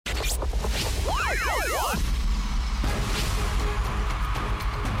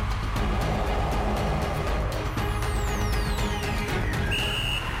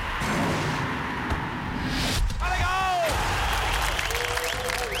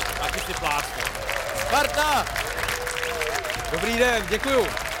Taky si plácnu. Sparta! Dobrý den, děkuju.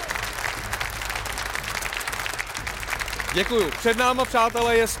 Děkuju. Před náma,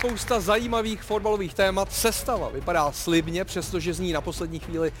 přátelé, je spousta zajímavých fotbalových témat. Sestava vypadá slibně, přestože z ní na poslední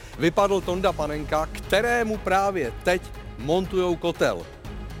chvíli vypadl Tonda Panenka, kterému právě teď montujou kotel.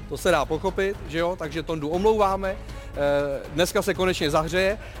 To se dá pochopit, že jo? Takže Tondu omlouváme. Dneska se konečně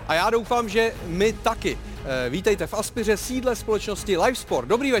zahřeje a já doufám, že my taky. Vítejte v Aspiře, sídle společnosti Live Sport.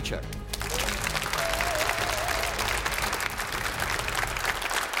 Dobrý večer.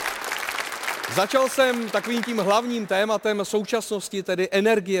 Začal jsem takovým tím hlavním tématem současnosti, tedy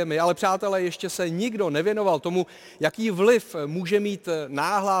energiemi, ale přátelé, ještě se nikdo nevěnoval tomu, jaký vliv může mít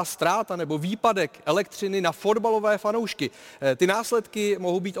náhlá ztráta nebo výpadek elektřiny na fotbalové fanoušky. Ty následky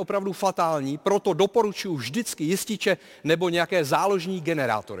mohou být opravdu fatální, proto doporučuji vždycky jističe nebo nějaké záložní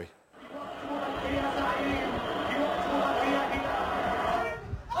generátory.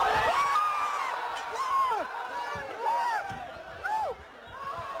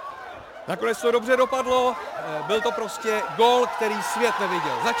 Nakonec to dobře dopadlo, byl to prostě gól, který svět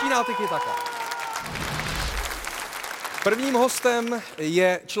neviděl. Začíná tiki-taka. Prvním hostem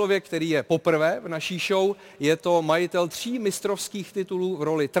je člověk, který je poprvé v naší show. Je to majitel 3 mistrovských titulů v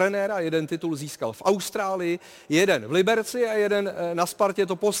roli trenéra. Jeden titul získal v Austrálii, jeden v Liberci a jeden na Spartě.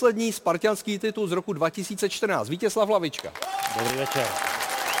 To poslední spartianský titul z roku 2014. Vítězslav Lavička. Dobrý večer.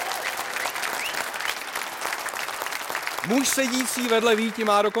 Muž sedící vedle Víti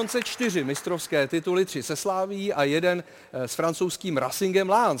má dokonce 4 mistrovské tituly, 3 se Slavií a jeden s francouzským Racingem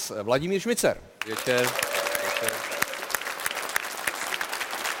Lens. Vladimír Šmicer. Večer.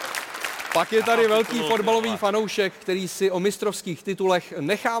 Pak je tady velký fotbalový fanoušek, který si o mistrovských titulech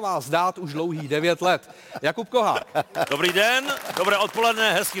nechává zdát už dlouhých 9 let. Jakub Kohák. Dobrý den, dobré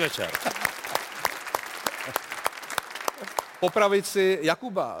odpoledne, hezký večer. Po pravici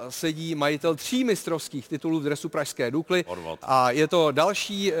Jakuba sedí majitel 3 mistrovských titulů v dresu pražské Dukly a je to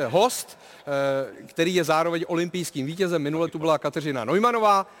další host, který je zároveň olympijským vítězem. Minule tu byla Kateřina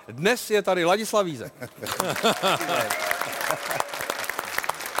Neumannová, dnes je tady Ladislav Vízek.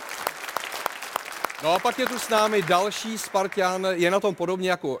 No a pak je tu s námi další Spartan, je na tom podobně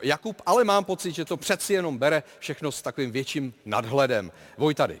jako Jakub, ale mám pocit, že to přeci jenom bere všechno s takovým větším nadhledem.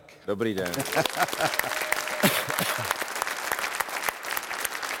 Vojta Dyk. Dobrý den.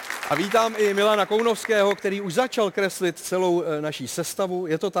 A vítám i Milana Kounovského, který už začal kreslit celou naší sestavu.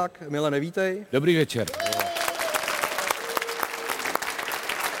 Je to tak? Milane, vítej. Dobrý večer.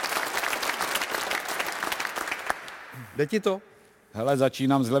 Jde ti to? Hele,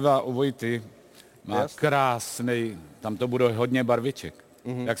 začínám zleva u Vojty. Má krásnej, tam to bude hodně barviček.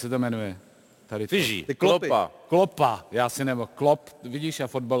 Jak se to jmenuje? Tady to. Fyží. Ty klopy. Klopa, já si nebo Klop, vidíš, a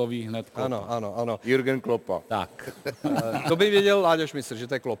fotbalový hned Klopa. Ano. Jürgen Kloppa. Tak. To by věděl Láďa Šmistr, že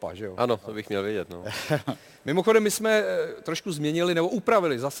to je Klopa, že jo? Ano, to bych měl vědět, no. Mimochodem, my jsme trošku změnili nebo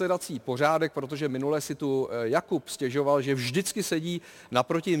upravili zasedací pořádek, protože minule si tu Jakub stěžoval, že vždycky sedí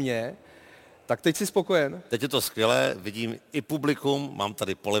naproti mně. Tak teď jsi spokojen? Teď je to skvělé, vidím i publikum, mám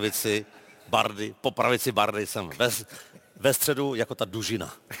tady po levici bardy, po pravici bardy jsem ve středu jako ta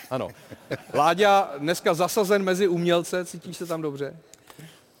dužina. Ano. Láďa dneska zasazen mezi umělce, cítíš se tam dobře?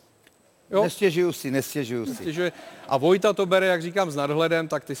 Jo? Nestěžuju si. A Vojta to bere, jak říkám, s nadhledem,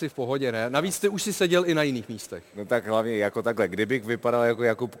 tak ty jsi v pohodě, ne? Navíc ty už si seděl i na jiných místech. No tak hlavně jako takhle, kdybych vypadal jako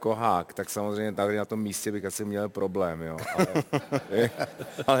Jakub Kohák, tak samozřejmě tady na tom místě bych asi měl problém, jo.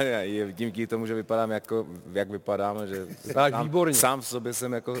 Ale díky tomu, že vypadám jako, jak vypadám, že sám v sobě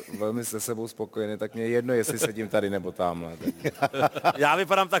jsem jako velmi se sebou spokojený, tak mě jedno, jestli sedím tady nebo tamhle. Já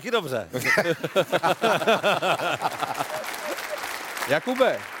vypadám taky dobře.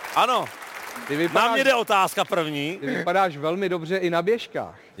 Jakube. Ano. Na mě jde otázka první. Ty vypadáš velmi dobře i na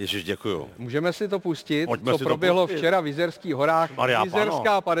běžkách. Ježiš, děkuju. Můžeme si to pustit, Pojďme co si to proběhlo pustit. včera v Jizerských horách.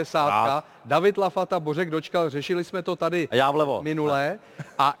 Jizerská 50. David Lafata, Bořek Dočkal, řešili jsme to tady a já vlevo. minulé.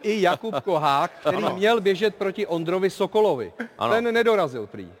 A i Jakub Kohák, který měl běžet proti Ondrovi Sokolovi. Ano. Ten nedorazil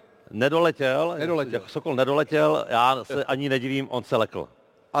prý. Nedoletěl. Jako Sokol nedoletěl, já se ani nedivím, on se lekl.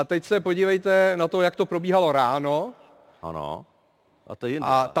 A teď se podívejte na to, jak to probíhalo ráno. Ano. A to je jiné.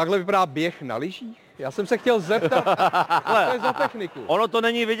 A takhle vypadá běh na lyžích? Já jsem se chtěl zeptat, co to je za techniku? Ono to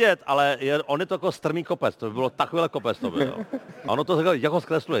není vidět, ale on je to jako strmý kopec, to by bylo takovýhle kopec to bylo. A ono to jako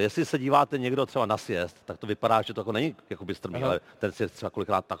zkresluje, jestli se díváte někdo třeba na sjezd, tak to vypadá, že to jako není jakoby strmý, ale ten sjezd třeba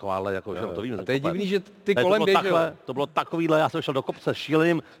kolikrát takováhle, jako, že to víme. A to je divný, že ty kolem běžel. To bylo takovýhle, já jsem šel do kopce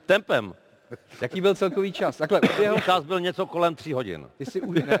šíleným tempem. Jaký byl celkový čas? Takhle, uběhl... Čas byl něco kolem 3 hodin. Ty si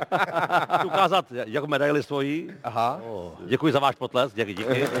už ne. Chci ukázat, jak medaili svojí. Aha. Děkuji za váš potlesk,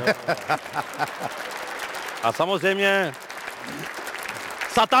 díky. A samozřejmě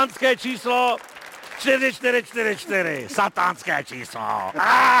satánské číslo 4444. Satánské číslo.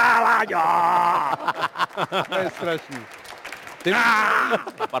 Láďo! To je strašný. Ty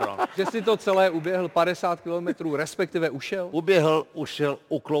Pardon. že si to celé uběhl 50 kilometrů, respektive ušel? Uběhl, ušel,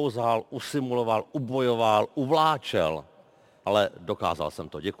 uklouzal, usimuloval, ubojoval, uvláčel. Ale dokázal jsem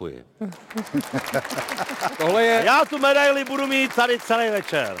to, děkuji. Tohle je, Já tu medaili budu mít tady celý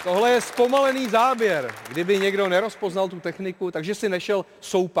večer. tohle je zpomalený záběr. Kdyby někdo nerozpoznal tu techniku, takže si nešel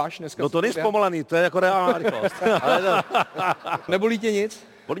soupaš dneska. No to není zpomalený, to je jako reálná rychlost. Nebolí tě nic?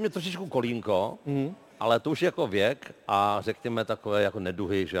 Bolí mě trošičku kolínko, ale to už je jako věk a řekněme takové jako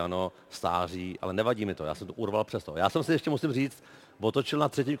neduhy, že ano, stáří, ale nevadí mi to, já jsem to urval přesto. Já jsem si ještě, musím říct, otočil na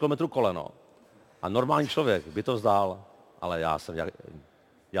 3. kilometru koleno a normální člověk by to vzdál, ale já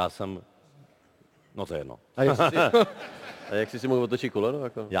jsem, no to je jedno. A jak jsi si mohl otočit koleno?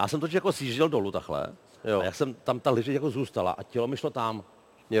 Jako? Já jsem totiž jako sjížděl dolů takhle, Jo. a jak jsem tam ta lyže jako zůstala a tělo mi šlo tam,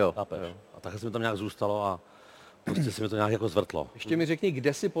 Jo. chápeš? A takhle se mi tam nějak zůstalo a prostě se mi to nějak jako zvrtlo. Ještě mi řekni,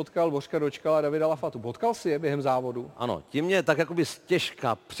 kde jsi potkal Božka Dočkala a Davida Lafatu. Potkal jsi je během závodu? Ano, ti mě tak jakoby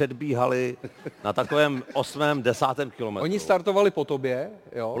stěžka předbíhali na takovém 8., 10. kilometru. Oni startovali po tobě,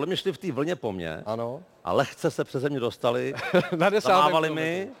 jo? Podle mě šli v té vlně po mně Ano. a lehce se přeze mě dostali, Na 10. zamávali kilometru.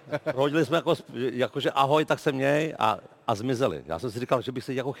 mi, hodili jsme jakože ahoj, tak se měj a zmizeli. Já jsem si říkal, že bych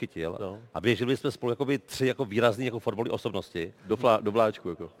se jich jako chytil a běželi jsme spolu jakoby 3 jako výrazný jako fotbalové osobnosti. Do vláčku.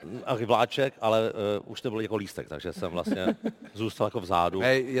 Jako. A vláček, ale už to byl jako lístek, takže jsem vlastně zůstal jako vzadu.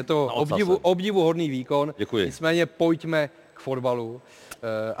 Hej, je to na ocase. obdivuhodný výkon. Děkuji. Nicméně pojďme k fotbalu.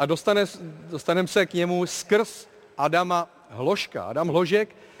 A dostaneme se k němu skrz Adama Hložka. Adam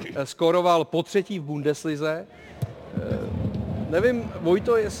Hložek skóroval po 3. v Bundeslize. Nevím,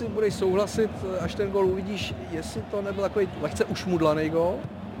 Vojto, jestli budeš souhlasit, až ten gol uvidíš, jestli to nebyl takový lehce ušmudlaný gol?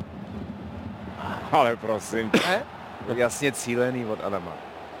 Ale prosím, Ne? jasně cílený od Adama.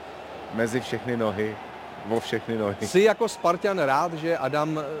 Mezi všechny nohy, o všechny nohy. Jsi jako Spartan rád, že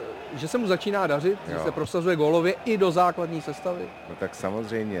Adam, že se mu začíná dařit, že se prosazuje gólově i do základní sestavy? No tak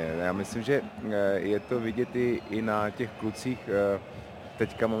samozřejmě, já myslím, že je to vidět i na těch klucích,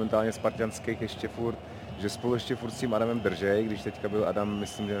 teďka momentálně spartanských ještě furt, že spolu ještě furt s tím Adamem držej, když teďka byl Adam,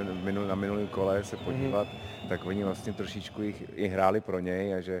 myslím, že na minulém kole se podívat, tak oni vlastně trošičku i hráli pro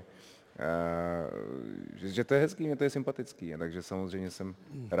něj a že to je hezký, mě to je sympatický, takže samozřejmě jsem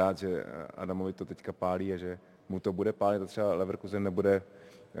rád, že Adamovi to teďka pálí a že mu to bude pálit, a třeba Leverkusen nebude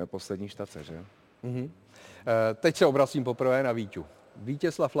poslední štace, že? Teď se obracím poprvé na Víťu.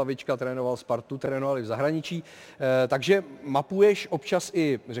 Vítězslav Lavička trénoval Spartu, trénoval i v zahraničí, takže mapuješ občas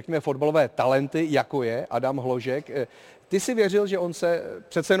i, řekněme, fotbalové talenty, jako je Adam Hložek. Ty si věřil, že on se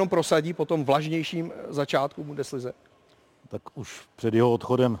přece jenom prosadí po tom vlažnějším začátku Bundeslize? Tak už před jeho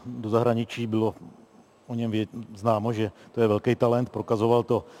odchodem do zahraničí bylo o něm známo, že to je velký talent, prokazoval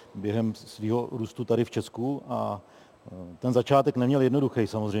to během svého růstu tady v Česku a ten začátek neměl jednoduchý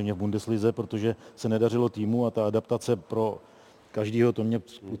samozřejmě v Bundeslize, protože se nedařilo týmu a ta adaptace pro každýho, to mě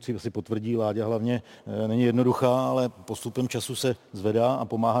kluci si potvrdí, Láďa hlavně, není jednoduchá, ale postupem času se zvedá a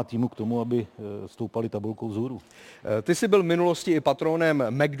pomáhá týmu k tomu, aby stoupali tabulkou vzhůru. Ty jsi byl v minulosti i patronem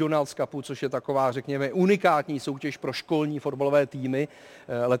McDonald's Cupu, což je taková, řekněme, unikátní soutěž pro školní fotbalové týmy.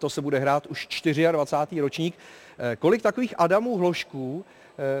 Letos se bude hrát už 24. ročník. Kolik takových Adamů Hložků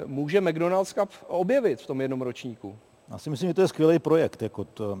může McDonald's Cup objevit v tom jednom ročníku? Já si myslím, že to je skvělý projekt.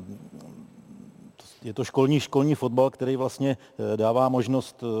 Je to školní fotbal, který vlastně dává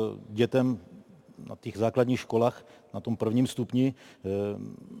možnost dětem na těch základních školách na tom prvním stupni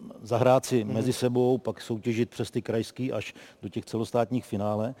zahrát si mezi sebou, pak soutěžit přes ty krajský až do těch celostátních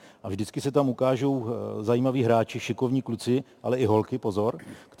finále. A vždycky se tam ukážou zajímaví hráči, šikovní kluci, ale i holky, pozor,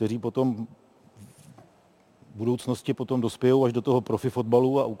 kteří potom v budoucnosti potom dospějou až do toho profi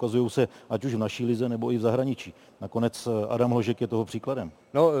fotbalu a ukazují se ať už v naší lize nebo i v zahraničí. Nakonec Adam Hložek je toho příkladem.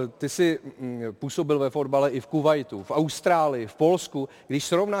 No, ty jsi působil ve fotbale i v Kuvajtu, v Austrálii, v Polsku. Když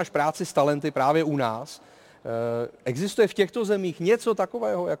srovnáš práci s talenty právě u nás, existuje v těchto zemích něco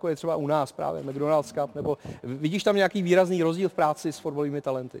takového, jako je třeba u nás právě McDonald's Cup, nebo vidíš tam nějaký výrazný rozdíl v práci s fotbalovými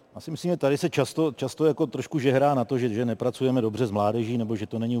talenty? Já si myslím, že tady se často jako trošku žehrá na to, že nepracujeme dobře s mládeží, nebo že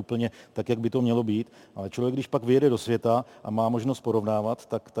to není úplně tak, jak by to mělo být. Ale člověk, když pak vyjede do světa a má možnost porovnávat,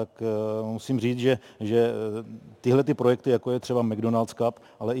 tak musím říct, že tyhle ty projekty, jako je třeba McDonald's Cup,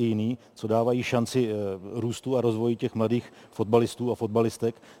 ale i jiný, co dávají šanci růstu a rozvoji těch mladých fotbalistů a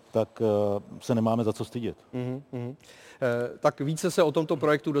fotbalistek, tak se nemáme za co stydět. Tak více se o tomto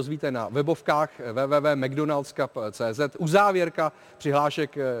projektu dozvíte na webovkách www.mcdonalds.cz. Uzávěrka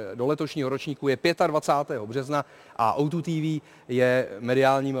přihlášek do letošního ročníku je 25. března a O2 TV je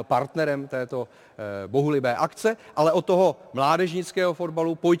mediálním partnerem této bohulibé akce, ale od toho mládežnického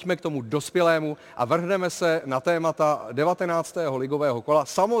fotbalu pojďme k tomu dospělému a vrhneme se na témata 19. ligového kola.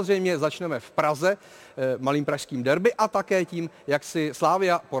 Samozřejmě začneme v Praze, malým pražským derby a také tím, jak si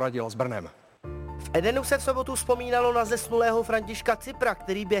Slavia poradila s Brnem. V Edenu se v sobotu vzpomínalo na zesnulého Františka Cipra,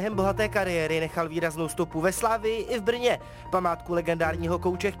 který během bohaté kariéry nechal výraznou stopu ve Slavii i v Brně. Památku legendárního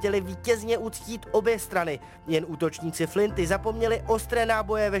kouče chtěli vítězně uctít obě strany, jen útočníci Flinty zapomněli ostré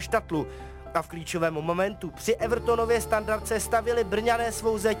náboje ve štatlu. A v klíčovém momentu při Evertonově standardce stavili Brňané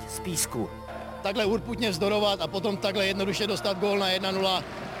svou zeď z písku. Takhle urputně vzdorovat a potom takhle jednoduše dostat gól na 1-0,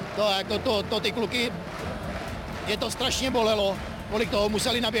 to ty kluky, je to strašně bolelo, kolik toho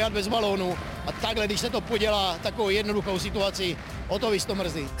museli naběhat bez balónu a takhle, když se to podělá takovou jednoduchou situaci, o to víc to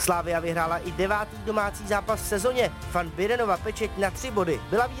mrzí. Slavia vyhrála i 9. domácí zápas v sezóně. Van Birenova pečeť na 3 body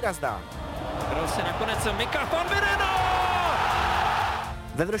byla výrazná. Kdo se nakonec Mika Van Bireno!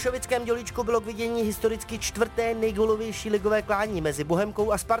 Ve Vršovickém Dělíčku bylo k vidění historicky 4. nejgolovější ligové klání mezi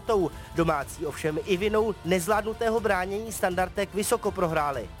Bohemkou a Spartou. Domácí ovšem i vinou nezvládnutého bránění standardek vysoko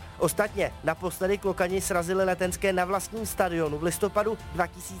prohráli. Ostatně naposledy Klokani srazili Letenské na vlastním stadionu v listopadu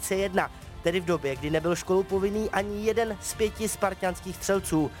 2001, tedy v době, kdy nebyl školou povinný ani jeden z 5 spartanských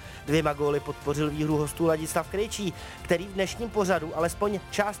střelců. 2 góly podpořil výhru hostů Ladislav Krejčí, který v dnešním pořadu alespoň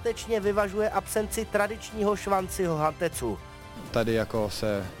částečně vyvažuje absenci tradičního Švanciho Hantecu. Tady jako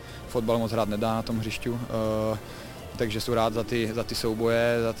se fotbal moc hrát nedá na tom hřišťu, takže jsem rád za ty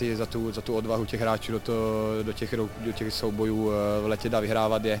souboje, za tu odvahu těch hráčů do těch soubojů vletět a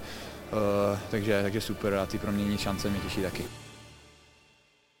vyhrávat je, takže super a ty proměnní šance mě těší taky.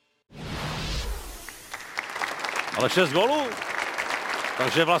 Ale 6 gólů,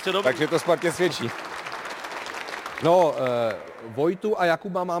 takže vlastně dobrý. Takže to Spartě svědčí. No, Vojtu a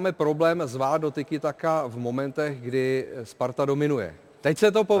Jakuba máme problém zvát do tiki-taka v momentech, kdy Sparta dominuje. Teď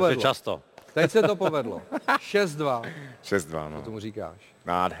se to povedlo. Takže často. Teď se to povedlo. 6-2. 6-2, no. Co tomu říkáš?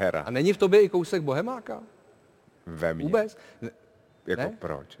 Nádhera. A není v tobě i kousek Bohemáka? Ve mně. Vůbec? Jako ne?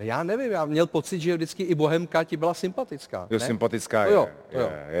 proč? Já nevím, já měl pocit, že vždycky i Bohemka ti byla sympatická. Jo, ne? sympatická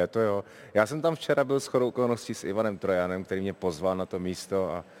je to jo. Já jsem tam včera byl shodou okolností s Ivanem Trojanem, který mě pozval na to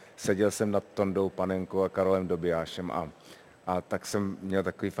místo a seděl jsem nad Tondou Panenkou a Karolem Dobijášem a tak jsem měl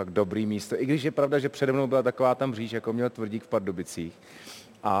takový fakt dobrý místo. I když je pravda, že přede mnou byla taková tam říč, jako měl Tvrdík v Pardubicích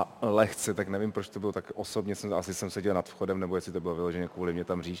a lehce, tak nevím, proč to bylo tak osobně, asi jsem seděl nad vchodem, nebo jestli to bylo vyloženě kvůli mě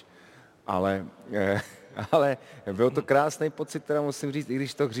tam říč. Ale byl to krásný pocit, teda musím říct, i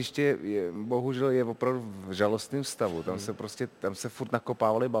když to hřiště bohužel je opravdu v žalostném stavu. Tam se furt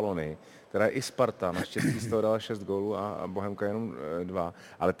nakopávaly balony. Teda i Sparta, naštěstí z toho dala 6 gólů a Bohemka jenom 2.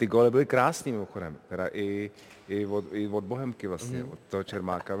 Ale ty góly byly krásný mimochodem. Teda i od Bohemky vlastně, od toho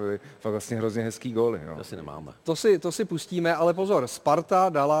Čermáka byly fakt vlastně hrozně hezký góly. No. To si nemáme. To si pustíme, ale pozor, Sparta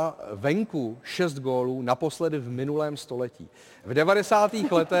dala venku 6 gólů naposledy v minulém století. V 90.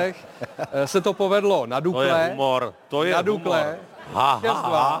 letech se to povedlo na Dukle. To je humor, to je na Dukle, humor.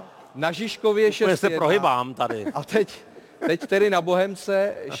 6-2, na Žižkově 6-1. Úplně se prohybám tady. A teď tedy na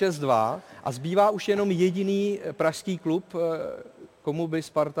Bohemce 6-2 a zbývá už jenom jediný pražský klub, komu by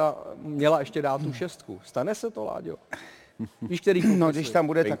Sparta měla ještě dát tu 6. Stane se to, Láďo? Víš, který klub? No, když tam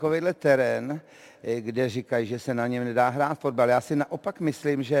bude takovýhle terén, kde říkají, že se na něm nedá hrát fotbal, já si naopak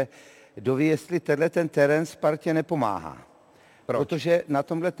myslím, že doví, jestli ten terén Spartě nepomáhá. Proč? Protože na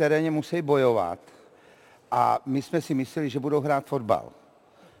tomhle teréně musí bojovat a my jsme si mysleli, že budou hrát fotbal.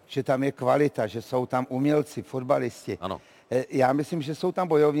 Že tam je kvalita, že jsou tam umělci, fotbalisti. Ano. Já myslím, že jsou tam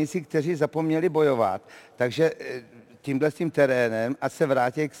bojovníci, kteří zapomněli bojovat, takže tímhle s tím terénem, ať se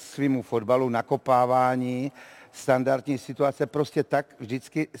vrátí k svému fotbalu, nakopávání, standardní situace, prostě tak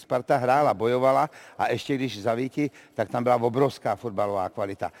vždycky Sparta hrála, bojovala a ještě když zavítí, tak tam byla obrovská fotbalová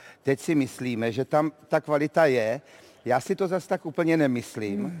kvalita. Teď si myslíme, že tam ta kvalita je. Já si to zase tak úplně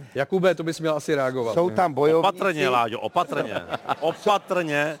nemyslím. Jakube, to bys měl asi reagovat. Jsou tam bojovníci. Opatrně, Láďo, opatrně.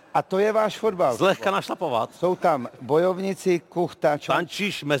 Opatrně. A to je váš fotbal. Zlehka našlapovat. Jsou tam bojovníci, Kuchta,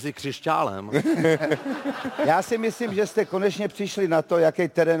 Tančíš mezi křišťálem. Já si myslím, že jste konečně přišli na to, jaký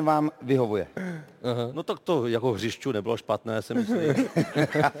terén vám vyhovuje. No tak to jako hřišťu nebylo špatné, si myslím.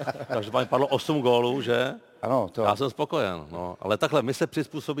 Každopádně padlo 8 gólů, že? Ano, to. Já jsem spokojen, no. Ale takhle, my se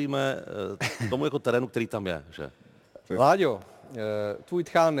přizpůsobíme tomu jako terénu, který tam je, že? Láďo, tvůj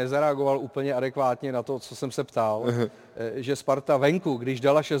tchán nezareagoval úplně adekvátně na to, co jsem se ptal, že Sparta venku, když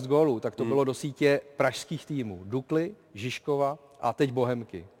dala 6 gólů, tak to bylo do sítě pražských týmů. Dukly, Žižkova a teď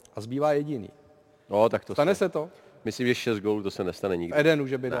Bohemky. A zbývá jediný. No, tak to Stane se to? Myslím, že 6 gólů, to se nestane nikdy. Edenu,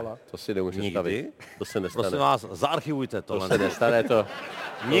 že by dala. To si nemůžu představit. To se nestane. Prosím vás, zaarchivujte to. To se nestane, to.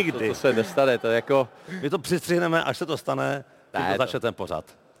 Nikdy. To se nestane, to jako... My to přistřihneme, až se to stane, to začne ten pořad.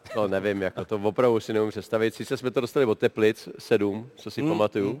 To nevím, jako to opravdu si nemůžu představit. Sice jsme to dostali od Teplic 7, co si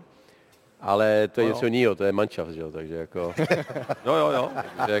pamatuju, ale to je něco jiného, to je manšaft, že jo, takže jako... Jo.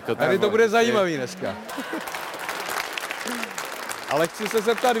 Jako Tady to bude zajímavý dneska. Ale chci se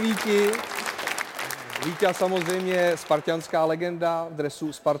zeptat Víti. Víťa samozřejmě spartanská legenda, v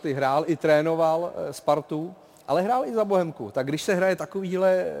dresu Sparty hrál i trénoval Spartu, ale hrál i za Bohemku. Tak když se hraje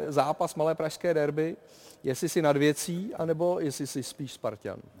takovýhle zápas, malé pražské derby, jestli si nad věcí, anebo jestli si spíš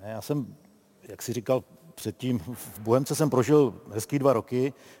Spartan? Ne, já jsem, jak si říkal předtím, v Bohemce jsem prožil hezký 2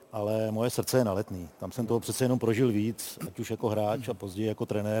 roky, ale moje srdce je na Letný. Tam jsem toho přece jenom prožil víc, ať už jako hráč a později jako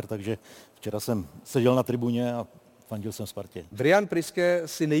trenér, takže včera jsem seděl na tribuně a fandil jsem Spartě. Brian Priske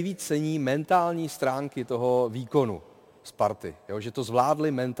si nejvíc cení mentální stránky toho výkonu Sparty. Jo? Že to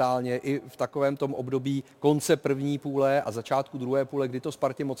zvládli mentálně i v takovém tom období konce první půle a začátku druhé půle, kdy to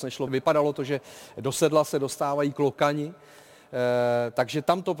Spartě moc nešlo. Vypadalo to, že do sedla se dostávají klokani, takže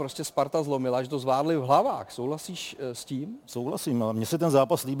tam to prostě Sparta zlomila, že to zvládli v hlavách. Souhlasíš s tím? Souhlasím. Mně se ten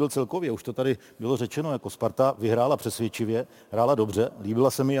zápas líbil celkově. Už to tady bylo řečeno, jako Sparta vyhrála přesvědčivě, hrála dobře.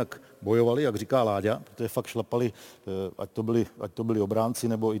 Líbila se mi, jak bojovali, jak říká Láďa, protože fakt šlapali, ať to byli obránci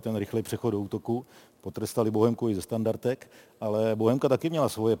nebo i ten rychlý přechod do útoku. Potrestali Bohemku i ze standardek, ale Bohemka taky měla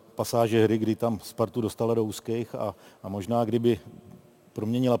svoje pasáže hry, kdy tam Spartu dostala do úzkých a možná kdyby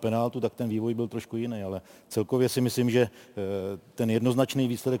proměnila penáltu, tak ten vývoj byl trošku jiný, ale celkově si myslím, že ten jednoznačný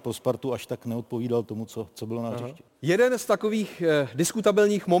výsledek pro Spartu až tak neodpovídal tomu, co bylo na hřišti. Jeden z takových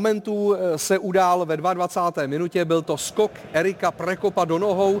diskutabilních momentů se udál ve 22. minutě, byl to skok Erika Prekopa do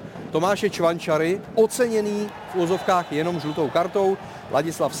nohou Tomáše Čvančary, oceněný v úzovkách jenom žlutou kartou.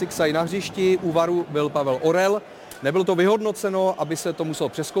 Ladislav Siksaj na hřišti, u VARu byl Pavel Orel. Nebylo to vyhodnoceno, aby se to muselo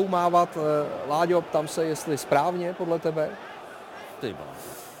přezkoumávat. Láďo, ptám se, jestli správně podle tebe?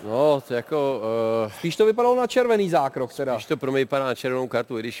 No, to jako... Spíš to vypadalo na červený zákrok teda. Spíš to pro mě vypadá na červenou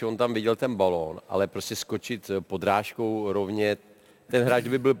kartu, i když on tam viděl ten balón, ale prostě skočit podrážkou rovně, ten hráč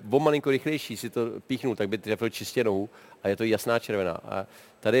by byl o malinko rychlejší, si to píchnul, tak by trefil čistě nohu a je to jasná červená. A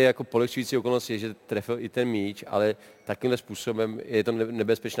tady jako polehčující okolnost je, že trefil i ten míč, ale takovým způsobem je to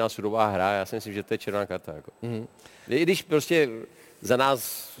nebezpečná sudová hra, já si myslím, že to je červená karta. Jako. I když prostě za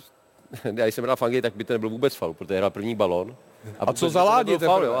nás, já jsem hrál v Anglii, tak by to nebyl vůbec faul, protože hrál první balón. A co za Ládě?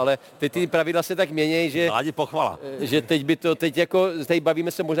 Ale teď ty pravidla se tak mění, že... Ládě pochvala. Že teď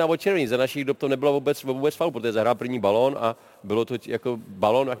bavíme se možná o červení. Za našich dob to nebylo vůbec faul, protože zahrál první balón a bylo to jako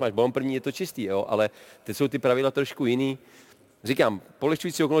balón, jak máš balón první, je to čistý, jo, ale teď jsou ty pravidla trošku jiný. Říkám,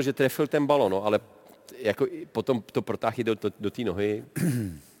 polehčující okolnost, že trefil ten balón, no, ale jako potom to protáhy do té nohy.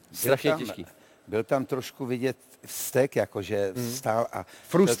 Strašně těžký. Byl tam trošku vidět vztek, jakože stál a...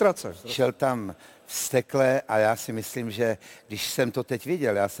 Frustrace. Šel tam vztekle a já si myslím, že když jsem to teď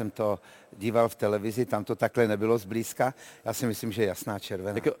viděl, já jsem to díval v televizi, tam to takhle nebylo zblízka, já si myslím, že jasná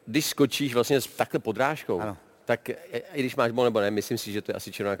červená. Jako, když skočíš vlastně s takhle podrážkou, ano. Tak i když máš bol nebo ne, myslím si, že to je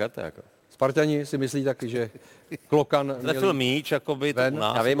asi červená karta. Jako. Spartani si myslí taky, že klokan trefil míč, jakoby to u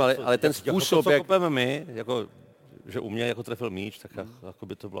nás. Já vím, ale ten způsob, jak... kopeme my, jako, že u mě jako trefil míč, tak jako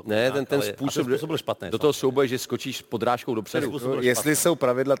by to bylo... Ne, ten způsob byl špatný. Do toho souboje, že skočíš s podrážkou dopředu. Jestli jsou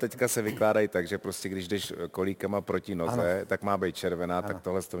pravidla, teďka se vykládají tak, že prostě když jdeš kolíkama proti noze, tak má být červená, tak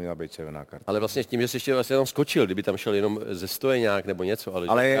tohle to měla být červená karta. Ale vlastně tím, že jsi ještě vlastně tam skočil, kdyby tam šel jenom ze stoje nějak nebo něco.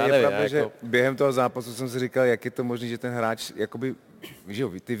 Ale je pravda, že během toho zápasu jsem si říkal, jak je to možné, že ten hráč jakoby...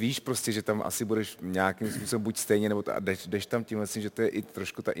 Ty víš prostě, že tam asi budeš nějakým způsobem buď stejně, nebo jdeš tam tím, myslím, že to je i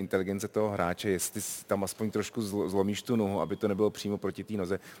trošku ta inteligence toho hráče, jestli tam aspoň trošku zlomíš tu nohu, aby to nebylo přímo proti té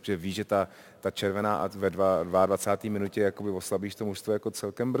noze, protože víš, že ta červená a ve 22. minutě jakoby oslabíš to mužstvo jako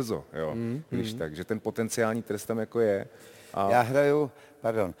celkem brzo, jo, když tak, že ten potenciální trest tam jako je. A...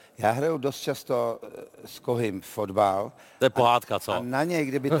 Já hraju dost často s Kohým fotbal. To je pohádka, co? A na něj,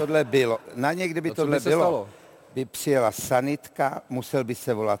 kdyby tohle bylo, by přijela sanitka, musel by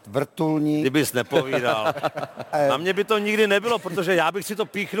se volat vrtulník. Kdybys nepovídal. Na mě by to nikdy nebylo, protože já bych si to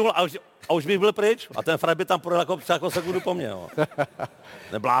píchnul a už bych byl pryč. A ten fraj by tam projel jako sekundu po mně. Jo.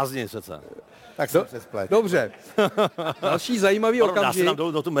 Neblázni přece. Tak jsem se spletl. Dobře. Další zajímavý okamžik. Já si nám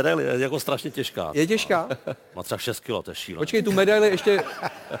do tu medaili, je jako strašně těžká. Je těžká? Má třeba 6 kilo, to je šílené. Počkej, tu medaili ještě,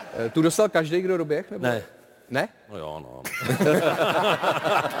 tu dostal každý, kdo doběh? Nebo? Ne. Ne? No jo, no.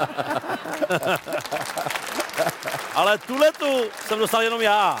 Ale tuhletu jsem dostal jenom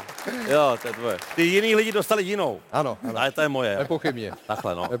já. Jo, to je tvoje. Ty jiný lidi dostali jinou. Ano. Ale to je moje. Nepochybně.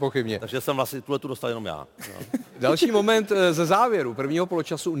 Takhle, no. Nepochybně. Takže jsem vlastně tuhletu dostal jenom já. No. Další moment ze závěru prvního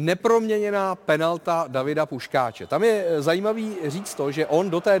poločasu, neproměněná penalta Davida Puškáče. Tam je zajímavý říct to, že on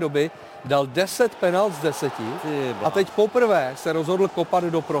do té doby dal 10 penalt z 10 a teď poprvé se rozhodl kopat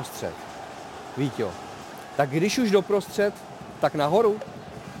doprostřed. Víťo, tak když už doprostřed, tak nahoru?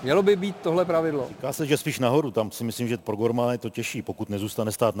 Mělo by být tohle pravidlo. Říká se, že spíš nahoru, tam si myslím, že pro golmana je to těžší, pokud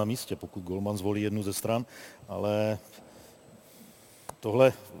nezůstane stát na místě, pokud golman zvolí jednu ze stran, ale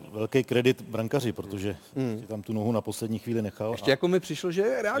tohle velký kredit brankaři, protože si tam tu nohu na poslední chvíli nechal. Ještě jako mi přišlo,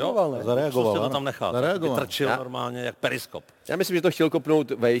 že reagoval, ne? Zareagoval, to tam nechal. Vytrčil normálně jak periskop. Já myslím, že to chtěl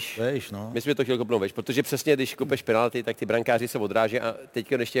kopnout vejš. No. Myslím, že to chtěl kopnout vejš, protože přesně, když kopeš penalty, tak ty brankáři se odráží a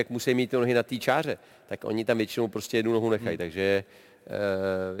teď ještě jak musí mít ty nohy na té čáře, tak oni tam většinou prostě jednu nohu nechají, takže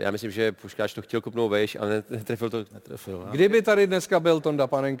já myslím, že Puškáč to chtěl kopnout vejš, ale netrefil to. Kdyby tady dneska byl Tonda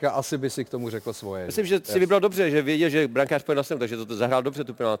Panenka, asi by si k tomu řekl svoje. Myslím, že si vybral dobře, že věděl, že brankář pojede na stranu, takže to zahrál dobře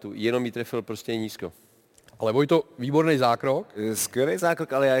tu penaltu, jenom jí trefil prostě nízko. Ale Vojto, výborný zákrok. Skvělý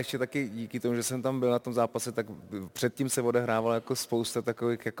zákrok, ale já ještě taky díky tomu, že jsem tam byl na tom zápase, tak předtím se odehrávalo jako spousta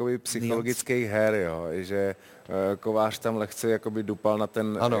takových jakoby psychologických her, jo, že Kovář tam lehce jakoby dupal na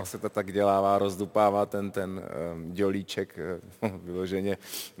ten, ano. Jak se to tak dělává, rozdupává ten dělíček, vyloženě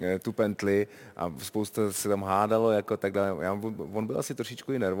tu pentli a spousta se tam hádalo, jako tak dále. On byl asi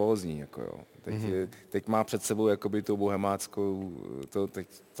trošičku i nervózní, jako jo. Teď má před sebou jakoby tu bohemáckou, teď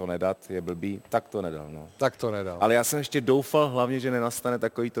to nedat, je blbý, tak to nedal, no. Tak to nedal. Ale já jsem ještě doufal hlavně, že nenastane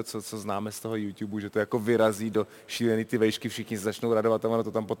takový to, co známe z toho YouTube, že to jako vyrazí do šílený ty vejšky, všichni se začnou radovat a ono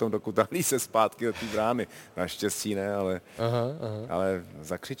to tam potom dokutalí se zpátky do té brány. Naštěstí ne, ale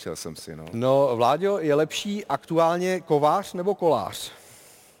zakřičel jsem si, no. No, Vláďo, je lepší aktuálně Kovář nebo Kolář?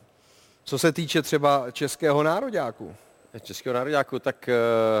 Co se týče třeba českého nároďáku? Českého nároďáku, tak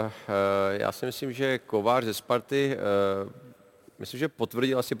já si myslím, že Kovář ze Sparty, myslím, že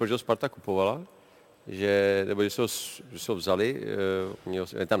potvrdil asi, proč ho Sparta kupovala, že ho vzali,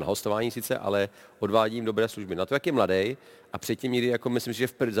 je tam na hostování sice, ale odvádí jim dobré služby. Na to, jak je mladý a předtím nikdy, jako myslím, že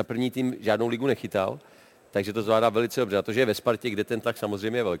za první tým žádnou ligu nechytal, takže to zvládá velice dobře. Na to, že je ve Spartě, kde ten tlak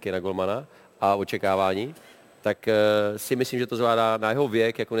samozřejmě je velký na golmana a očekávání, tak si myslím, že to zvládá na jeho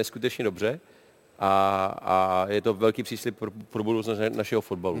věk jako neskutečně dobře a je to velký příslib pro budoucnost našeho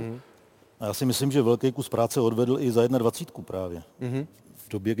fotbalu. A já si myslím, že velký kus práce odvedl i za 21 právě. V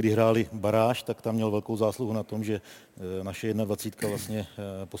době, kdy hráli baráž, tak tam měl velkou zásluhu na tom, že naše 21 vlastně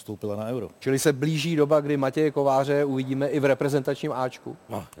postoupila na Euro. Čili se blíží doba, kdy Matěje Kováře uvidíme i v reprezentačním Áčku.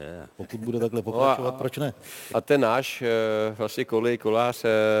 No, pokud bude takhle pokračovat, proč ne? A ten náš vlastně Kolář,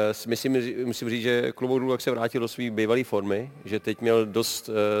 musím říct, že klobouk dolů, jak se vrátil do své bývalé formy, že teď měl dost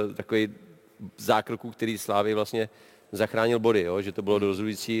takový zákroků, který Slávy vlastně zachránil body, jo? Že to bylo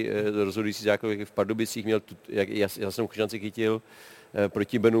rozhodující zákrok v Pardubicích, měl já jsem šanci chytil,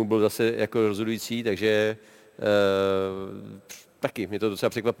 proti Benu byl zase jako rozhodující, takže taky mě to docela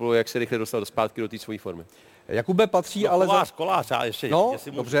překvapilo, jak se rychle dostal zpátky do té své formy. Jakube patří ale Kolář, já ještě, no,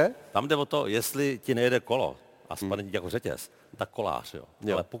 jestli dobře. Tam jde o to, jestli ti nejede kolo a spadne jako řetěz, tak Kolář,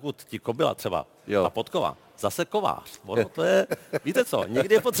 jo. Ale pokud ti kobila třeba, ta podkova, zase Kovář. Ono to je, víte co,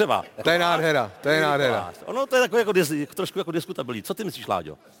 někdy je potřeba. To je nádhera, to je nádhera. Ono to je takové jako trošku jako diskutabilní. Co ty myslíš,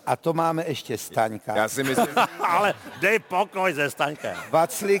 Láďo? A to máme ještě Staňka. Já si myslím... Ale dej pokoj ze Staňkem.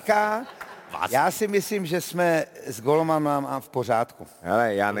 Vaclíka. Já si myslím, že jsme s golmanem v pořádku.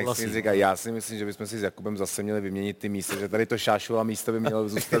 Hele, já nechci říkat, já si myslím, že bychom si s Jakubem zase měli vyměnit ty místa, že tady to šášula místo by mělo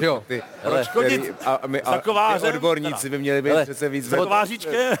zůstat. Ty odborníci by měli být přece víc. Za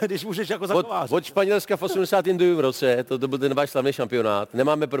Kováříčkem, když můžeš jako za Kovář. Od Španělska v 82. roce, to byl ten váš slavný šampionát,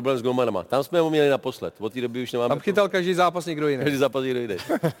 nemáme problém s golmanama. Tam jsme ho měli naposled, od té doby už nemáme. Tam chytal každý zápas někdo jiný. Každý zápas někdo jiný.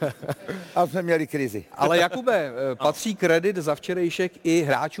 A jsme měli krizi. Ale Jakube, patří kredit za včerejšek i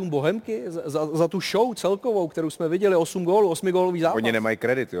hráčům Bohemky? Za tu show celkovou, kterou jsme viděli, 8 gólový zápas. Oni nemají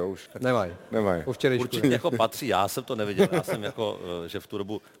kredit, jo, už. Nemají. Určitě jako patří, já jsem to neviděl, já jsem jako, že v tu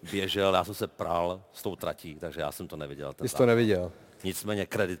dobu běžel, já jsem se prál s tou tratí, takže já jsem to neviděl. Ty jsi to neviděl. Nicméně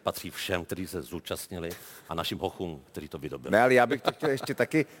kredit patří všem, kteří se zúčastnili a našim hochům, kteří to vydobili. Ne, ale já bych to chtěl ještě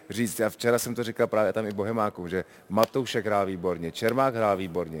taky říct, já včera jsem to říkal právě tam i Bohemákům, že Matoušek hrál výborně, Čermák hrál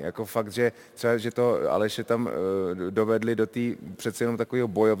výborně, jako fakt, že třeba, že to Aleše tam dovedli do té přece jenom takového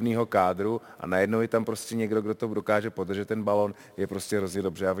bojovného kádru a najednou je tam prostě někdo, kdo to dokáže podržet ten balon, je prostě hrozně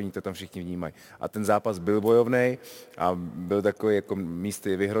dobře a oni to tam všichni vnímají. A ten zápas byl bojovný a byl takový jako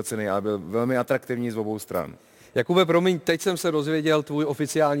místy vyhrocený, ale byl velmi atraktivní z obou stran. Jakube, promiň, teď jsem se dozvěděl tvůj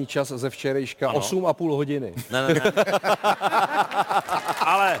oficiální čas ze včerejška, 8,5 hodiny. Ne.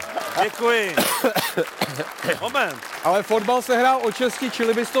 Ale, děkuji. Moment. Ale fotbal se hrál o česti,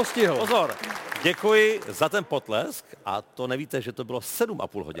 čili bys to stihl. Pozor, děkuji za ten potlesk a to nevíte, že to bylo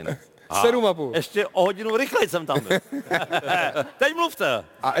 7,5 hodiny. 7,5. Ještě o hodinu rychleji jsem tam byl. Teď mluvte.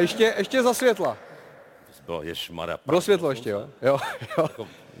 A ještě za světla. Bylo, ježmarja. Bylo světlo ještě, jo? Jo. Jako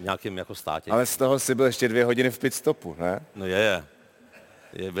v nějakém jako státě. Ale z toho si byl ještě 2 hodiny v pitstopu, ne? No je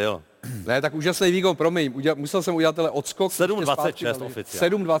byl. Ne, tak úžasný výkon, promiň, musel jsem udělat tenhle odskok. 7,26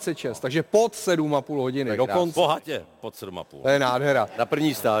 oficiálně. 7,26, takže pod 7,5 hodiny, dokonce. Bohatě pod 7,5. To je nádhera. Na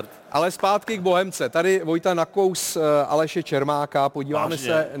první start. Ale zpátky k Bohemce. Tady Vojta nakous Aleše Čermáka, podíváme Vážně?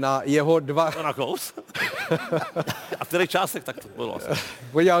 se na jeho dva... To nakous? A v kterých částech tak to bylo asi?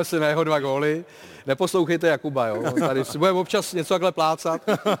 Podíváme se na jeho 2 góly. Neposlouchejte Jakuba, jo. Tady si budeme občas něco takhle plácat.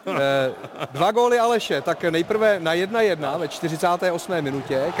 2 góly Aleše, tak nejprve na 1-1 ve 48.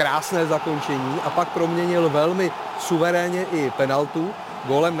 minutě, krásné zakončení a pak proměnil velmi suverénně i penaltu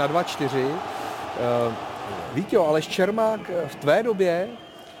gólem na 2-4. Víťo, Aleš Čermák v tvé době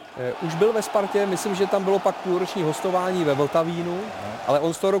už byl ve Spartě, myslím, že tam bylo pak půlroční hostování ve Vltavínu, ale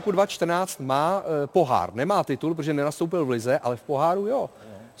on z toho roku 2014 má pohár, nemá titul, protože nenastoupil v lize, ale v poháru jo.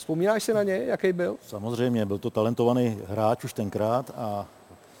 Vzpomínáš si na něj, jaký byl? Samozřejmě, byl to talentovaný hráč už tenkrát a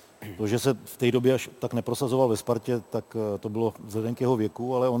to, že se v té době až tak neprosazoval ve Spartě, tak to bylo vzhledem k jeho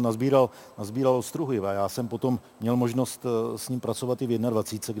věku, ale on nazbíral ostruhy a já jsem potom měl možnost s ním pracovat i v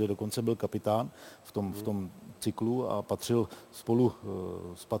 21, kde dokonce byl kapitán v tom cyklu a patřil spolu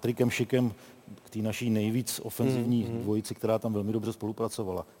s Patrikem Šikem k té naší nejvíc ofenzivní dvojici, která tam velmi dobře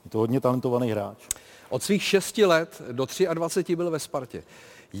spolupracovala. Je to hodně talentovaný hráč. Od svých 6 let do 23 byl ve Spartě.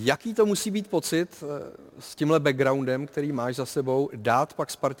 Jaký to musí být pocit s tímhle backgroundem, který máš za sebou, dát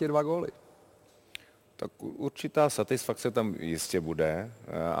pak Spartě 2 góly? Tak určitá satisfakce tam jistě bude,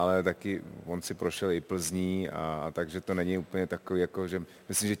 ale taky on si prošel i Plzní a takže to není úplně takový, jako že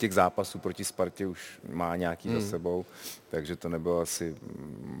myslím, že těch zápasů proti Spartě už má nějaký za sebou, takže to nebylo asi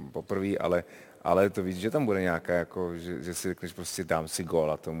poprvé, ale to víš, že tam bude nějaká, jako, že si řekneš prostě dám si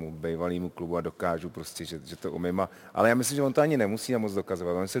gól a tomu bývalému klubu a dokážu prostě, že to umím. Ale já myslím, že on to ani nemusí moc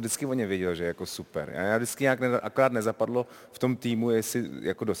dokazovat. On se vždycky o ně věděl, že je jako super. Já vždycky nějak akorát nezapadlo v tom týmu, jestli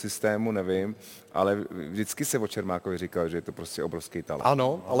jako do systému, nevím, ale vždycky se o Čermákovi říkal, že je to prostě obrovský talent.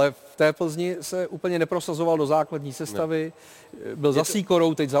 Ano, ale v té Plzni se úplně neprosazoval do základní sestavy. Byl za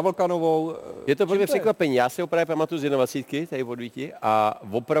Sýkorou, teď za Vlkanovou. Je to pro mě překvapení. Já si opravdu pamatuju z 21, tady od Víti, a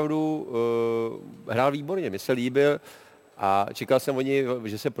opravdu hrál výborně, mi se líbil a čekal jsem od něj,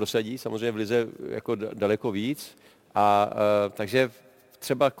 že se prosadí, samozřejmě v lize jako daleko víc. Takže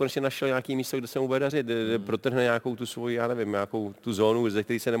třeba konečně našel nějaký místo, kde se mu bude dařit, kde protrhne nějakou tu svoji, já nevím, nějakou tu zónu, ze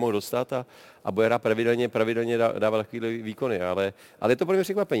které se nemohl dostat a bude hrát pravidelně dávat takové výkony, ale je to pro mě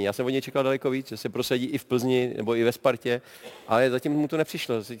překvapení. Já jsem od něj čekal daleko víc, že se prosadí i v Plzni nebo i ve Spartě, ale zatím mu to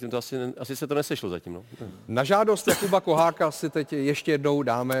nepřišlo, zatím to asi se to nesešlo zatím. No. Na žádost Jakuba Koháka si teď ještě jednou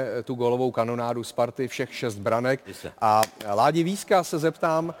dáme tu gólovou kanonádu Sparty, všech 6 branek. A Ládi Víska se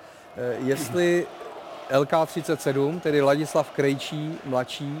zeptám, jestli LK37, tedy Ladislav Krejčí,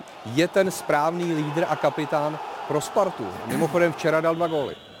 mladší, je ten správný lídr a kapitán pro Spartu. Mimochodem včera dal 2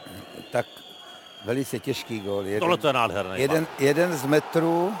 góly. Tak velice těžký gól. Tohle to je nádherný. Jeden z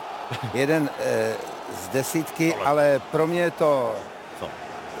metru, jeden z desítky, ale pro mě je to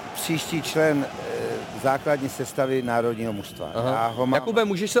příští člen základní sestavy národního mužstva. Jakube,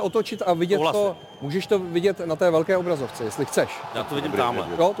 můžeš se otočit a vidět to, můžeš to vidět na té velké obrazovce, jestli chceš. Já to vidím tamhle.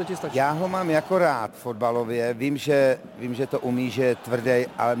 Jo, to ti stačí. Já ho mám jako rád fotbalově, vím, že to umí, že je tvrdý,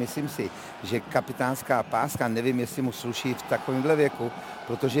 ale myslím si, že kapitánská páska, nevím, jestli mu sluší v takovémhle věku,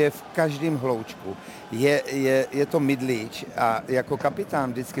 protože je v každém hloučku. Je to mydlíč a jako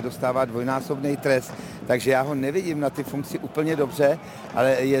kapitán vždycky dostává dvojnásobný trest, takže já ho nevidím na ty funkci úplně dobře,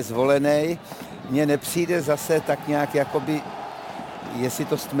 ale je zvolený. Mně nepřijde zase tak nějak, jakoby, jestli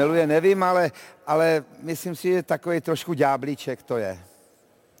to stmeluje, nevím, ale myslím si, že takový trošku ďáblíček to je.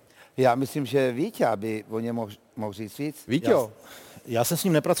 Já myslím, že Vítě by o něm mohl říct víc. Víťo. Já jsem s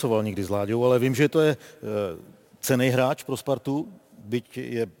ním nepracoval nikdy s Láďou, ale vím, že to je cenný hráč pro Spartu, byť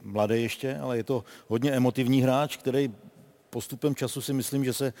je mladý ještě, ale je to hodně emotivní hráč, který postupem času si myslím,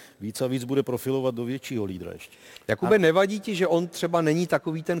 že se víc a víc bude profilovat do většího lídra ještě. Jakube, nevadí ti, že on třeba není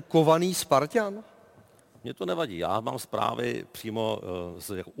takový ten kovaný Spartan? Mně to nevadí. Já mám zprávy přímo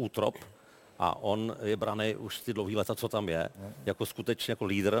jako útrop a on je braný už ty dlouhý leta, co tam je, jako skutečně jako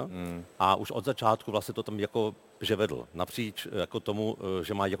lídr a už od začátku vlastně to tam jako že vedl. Napříč jako tomu,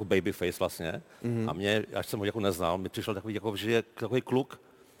 že má jako babyface vlastně a mě, až jsem ho jako neznal, mi přišel takový, jako, že je takový kluk,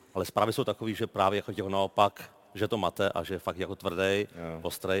 ale zprávy jsou takový, že právě jako naopak, že to mate a že je fakt jako tvrdý,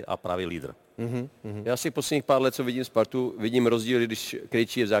 ostrej a právě lídr. Já si posledních pár let, co vidím Spartu, vidím rozdíly, když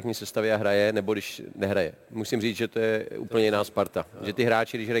Krejčí je v základní sestavě a hraje, nebo když nehraje. Musím říct, že to je úplně jiná Sparta. Že ty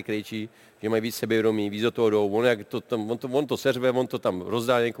hráči, když hraje Krejčí, že mají víc sebevědomí, víc do toho jdou. On to seřve, on to tam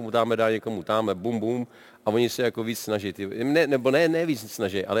rozdá někomu, dá někomu, bum, bum. A oni se jako víc snaží. Ne víc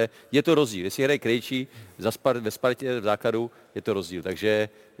snaží, ale je to rozdíl. Jestli hraje Krejčí ve Spartě v základu, je to rozdíl. Takže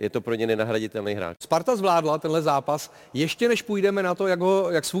je to pro ně nenahraditelný hráč. Sparta zvládla tenhle zápas. Ještě než půjdeme na to,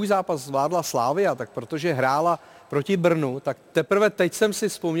 jak svůj zápas zvládla Slavia, tak protože hrála proti Brnu, tak teprve teď jsem si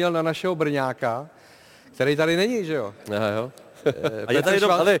vzpomněl na našeho Brňáka, který tady není, že jo? Aha, jo. A je tady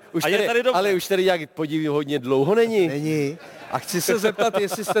ale už tady nějak hodně dlouho není. Není. A chci se zeptat,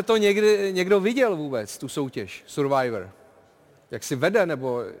 jestli jste to někdo viděl vůbec, tu soutěž Survivor. Jak si vede,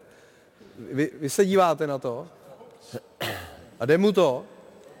 nebo vy se díváte na to? A jde mu to?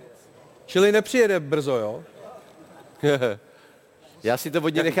 Čili nepřijede brzo, jo? Já si to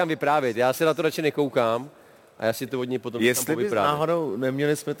od něj nechám vyprávět. Já se na to radši nekoukám a já si to od něj potom nechám povyprávět. povyprávět. Jestli náhodou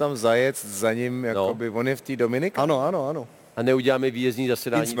neměli jsme tam zajet za ním, jakoby, on je v té Dominiky? Ano. A neuděláme výjezdní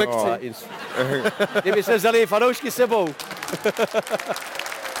zasedání. Inspekci. Kdyby jsme vzali fanoušky sebou.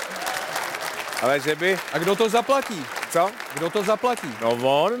 Ale že by... A kdo to zaplatí? Co? Kdo to zaplatí?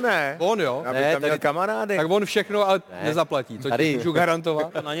 No on ne. On jo. Aby tam měl kamarády. Tak on všechno, ale nezaplatí. To ti můžu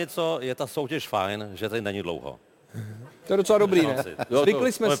garantovat. Na něco je ta soutěž fajn, že tady není dlouho. To je docela dobrý, ne?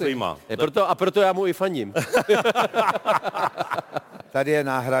 Zvykli jsme si. Proto já mu i fandím. Tady je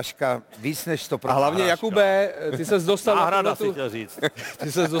náhražka víc než 100%. A hlavně, Jakube, ty ses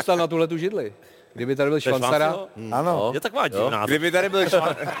dostal na tuhletu židli. Kdyby tady byl Švancera. Ano. Je taková divná. Kdyby tady byl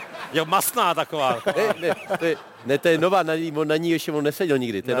Je masná taková. Ne, to je nová, na ní ještě on neseděl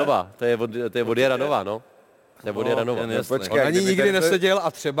nikdy, to je nová. To je od Jara nová, no. To je nová. On ani nikdy neseděl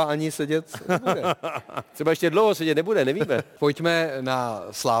a třeba ani sedět nebude. Třeba ještě dlouho sedět nebude, nevíme. Pojďme na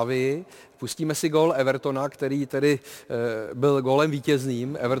Slavii. Pustíme si gól Evertona, který tedy byl gólem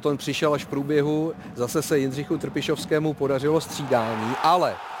vítězným. Everton přišel až v průběhu, zase se Jindřichu Trpišovskému podařilo střídání,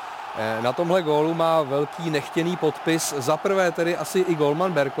 ale na tomhle gólu má velký nechtěný podpis. Za prvé tedy asi i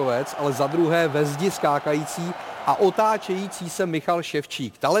golman Berkovec, ale za druhé ve zdi skákající a otáčející se Michal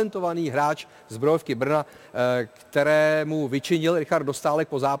Ševčík, talentovaný hráč zbrojovky Brna, kterému vyčinil Richard Dostálek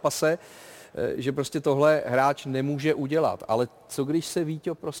po zápase, že prostě tohle hráč nemůže udělat. Ale co když se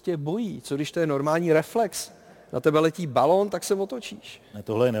Víťo prostě bojí? Co když to je normální reflex? Na tebe letí balón, tak se otočíš. Ne,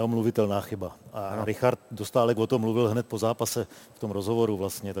 tohle je neomluvitelná chyba. A Richard Dostálek o tom mluvil hned po zápase v tom rozhovoru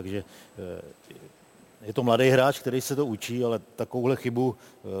vlastně, takže je to mladý hráč, který se to učí, ale takovouhle chybu,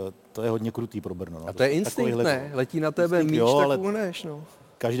 to je hodně krutý pro Brno. No. A to je instinkt, ne? Letí na tebe míč, tak uhneš, no.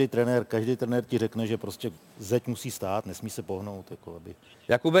 Každý trenér ti řekne, že prostě zeď musí stát, nesmí se pohnout. Jako aby...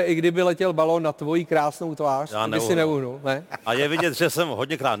 Jakube, i kdyby letěl balón na tvoji krásnou tvář, ty by si neuhnul, ne? A je vidět, že jsem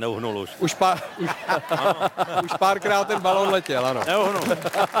hodněkrát neuhnul už. Už párkrát ten balón letěl, ano. Neuhnul.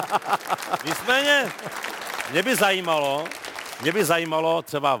 Nicméně, mě by zajímalo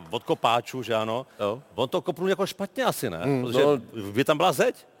třeba od kopáčů, že ano, on to kopnul jako špatně asi, ne? Protože by tam byla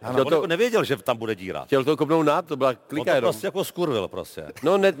zeď. On jako nevěděl, že tam bude díra. Chtěl to kopnout to byla klika on to jenom. prostě jako skurvil prostě.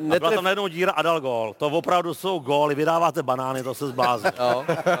 No, a byla tam najednou díra a dal gól. To opravdu jsou góly, vydáváte banány, to se zblázní.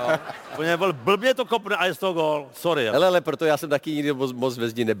 Úplně blbě to kopne a je z toho gól. Sorry. Ale proto já jsem taky nikdy moc ve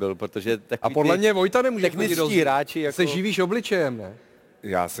zdi nebyl, protože a podle mě Vojta nemůže technický hráči jako... Se živíš obličejem, ne?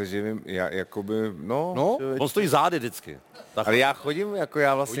 Já se živím, jakoby, On stojí zády vždycky. Tak. Ale já chodím, jako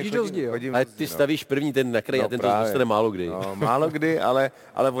já vlastně chodím. Ale ty stavíš první ten na kraji a ten to dostane málo kdy. No, málo kdy, ale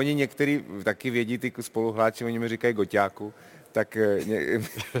oni některý taky vědí, ty spoluhráči, oni mi říkají Goťáku, tak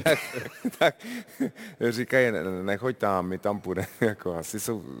říkají, nechoď tam, my tam půjdeme, jako asi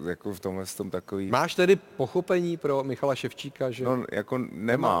jsou jako v tomhle tom takový. Máš tedy pochopení pro Michala Ševčíka, že? No, jako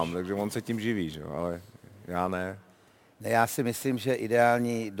nemám, takže on se tím živí, že? Ale já ne. Ne, já si myslím, že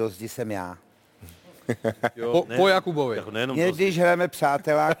ideální do zdi jsem já. Po Jakubovi. Jako mě, když hrajeme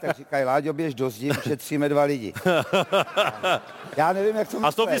přátelák, tak říkají, Láďo, běž do zdi, ušetříme 2 lidi. Já nevím, jak to myslej.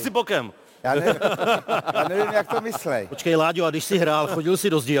 A stoupni si bokem. Já nevím, jak to myslej. Počkej, Láďo, a když jsi hrál, chodil jsi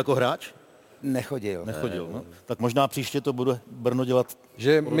do zdi jako hráč? Nechodil. No. Tak možná příště to bude Brno dělat.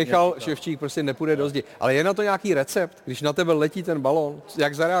 Že Michal Ševčík prostě nepůjde do zdi. Ale je na to nějaký recept, když na tebe letí ten balón,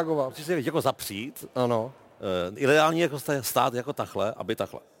 jak zareagovat? Musíš se jako zapřít. Ano. Ideální jako stát jako takhle, aby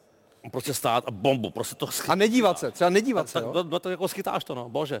takhle. Prostě stát a bombu, prostě to a nedívat se, třeba nedívat se, jo? No to jako schytáš to, no,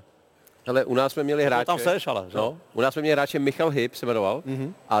 bože. Ale u nás jsme měli hráče. Tam seš, ale, že? No, u nás jsme měli hráče Michal Hyb, se jmenoval,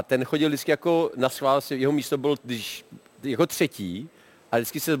 a ten chodil vždycky jako na schvál, jeho místo bylo jako 3. a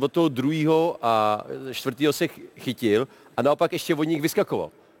vždycky se od toho 2. a 4. se chytil a naopak ještě od nich vyskakoval,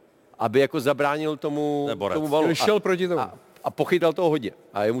 aby jako zabránil tomu balonu. Šel proti tomu. a pochytal toho hodně.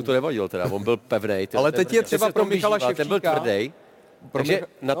 A jemu to nevadilo teda, on byl pevnej. Ale teď je třeba pro Michala Ševčíka. Ten byl tvrdý. Takže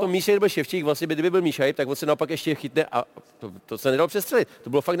na tom místě, kde byl Ševčík, vlastně kdyby byl Míšaj, tak on se naopak ještě chytne a to se nedalo přestřelit. To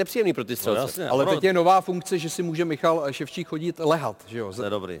bylo fakt nepříjemný pro ty střelce. No, jasně, ale teď je nová funkce, že si může Michal Ševčík chodit lehat, že jo? To je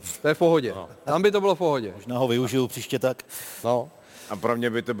dobrý. To je v pohodě. No. Tam by to bylo v pohodě. Možná ho využiju příště tak. No. A pro mě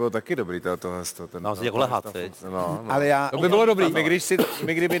by to bylo taky dobrý, tohle. Mám si jako lehat, no. Ale já... To by bylo dobrý.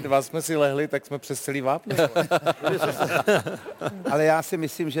 My kdyby dva jsme si lehli, tak jsme přes celý vápno. Ale já si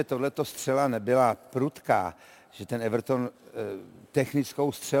myslím, že tohleto střela nebyla prudká, že ten Everton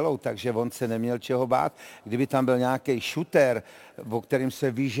technickou střelou, takže on se neměl čeho bát. Kdyby tam byl nějaký šuter, o kterým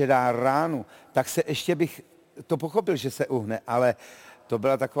se ví, že dá ránu, tak se ještě bych to pochopil, že se uhne, ale to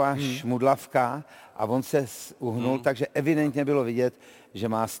byla taková šmudlavka a on se uhnul, takže evidentně bylo vidět, že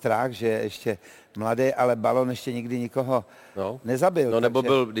má strach, že je ještě mladý, ale balon ještě nikdy nikoho nezabil. No nebo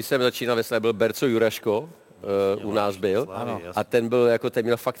byl, když jsem začínal ve byl Berco Juraško, u nás byl a ten byl jako, ten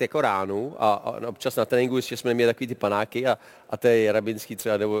měl fakt jako ránu a občas na tréninku ještě jsme měli takový ty panáky a ten Jarabinský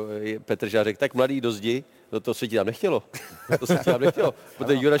třeba nebo Petr Žák řekl, tak mladý do zdi, to se ti tam nechtělo. To se ti tam nechtělo.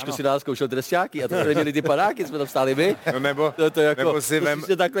 Protože Juraško si nás zkoušel trestňáky a to jsme měli ty panáky, jsme tam stáli my. No nebo, to jako,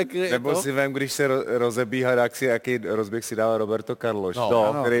 nebo si vem, když se rozebíhá, jaký rozběh si dal Roberto Carlos,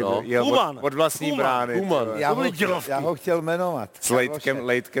 který jel od vlastní brány. Já ho chtěl jmenovat. S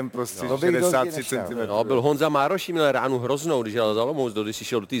lejtkem prostě 63 cm. No, byl Honza Mároši, měl ránu hroznou, když jel za Olomouc, když si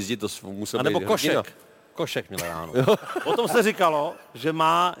šel do té zdi, to musel být. A nebo Košek. Košek měl ránu. Potom se říkalo, že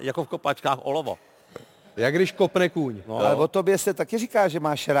má jako v kopačkách olovo. Jak když kopne kůň. No, ale o tobě se taky říká, že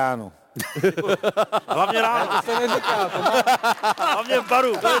máš ránu. Hlavně ráno. To se neříká. Hlavně v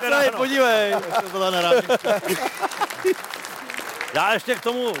baru. Podívej. Já ještě k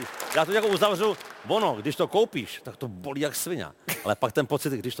tomu, já to jako uzavřu, ono, když to koupíš, tak to bolí jak svině. Ale pak ten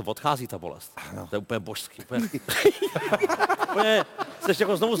pocit, když to odchází, ta bolest, to je úplně božský. Úplně jsi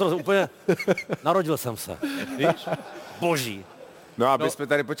jako znovu zrozum, úplně narodil jsem se, víš? Boží. No aby jsme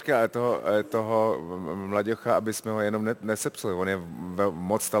tady počkali toho mladěcha, aby jsme ho jenom nesepsali. On je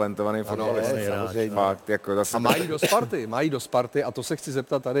moc talentovaný fotbalista. Jako a mají do Sparty a to se chci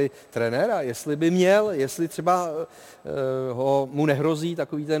zeptat tady trenéra, jestli třeba mu nehrozí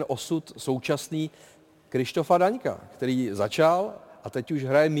takový ten osud současný Krištofa Daňka, který začal a teď už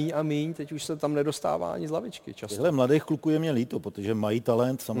hraje míň a míň, teď už se tam nedostává ani z lavičky často. Těchto mladých kluků je mě líto, protože mají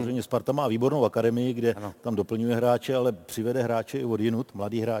talent, samozřejmě Sparta má výbornou akademii, kde tam doplňuje hráče, ale přivede hráče i odjinud,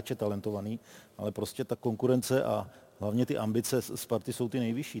 mladý hráče, talentovaný, ale prostě ta konkurence a hlavně ty ambice Sparty jsou ty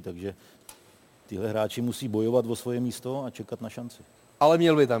nejvyšší, takže tyhle hráči musí bojovat o svoje místo a čekat na šanci. Ale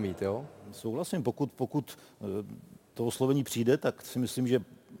měl by tam jít, jo? Souhlasím, pokud to oslovení přijde, tak si myslím, že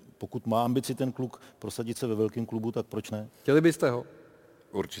pokud má ambici ten kluk prosadit se ve velkém klubu, tak proč ne? Chtěli byste ho?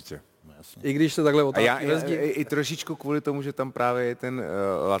 Určitě. No, jasně. I když se takhle otáčí ve zdi? I trošičku kvůli tomu, že tam právě je ten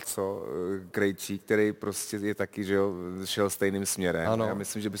Laco Krejčík, který prostě je taky, že jo, šel stejným směrem. Ano. Já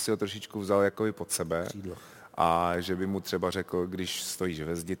myslím, že by si ho trošičku vzal jakoby pod sebe. Křídlo. A že by mu třeba řekl, když stojíš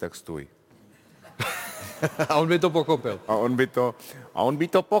ve zdi, tak stůj. A on by to pochopil. A on by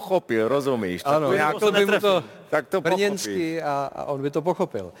to pochopil, rozumíš? Ano, to by mu to tak to brněnsky a on by to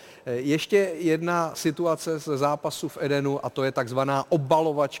pochopil. Ještě jedna situace z zápasu v Edenu a to je takzvaná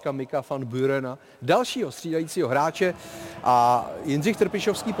obalovačka Mika van Burena, dalšího střídajícího hráče a Jindřich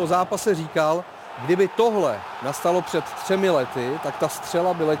Trpišovský po zápase říkal, kdyby tohle nastalo před 3 lety, tak ta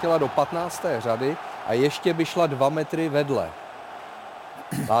střela by letěla do 15. řady a ještě by šla 2 metry vedle.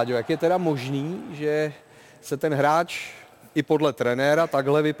 Láďo, jak je teda možný, že se ten hráč i podle trenéra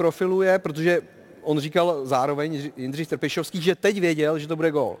takhle vyprofiluje, protože on říkal zároveň Jindřich Trpišovský, že teď věděl, že to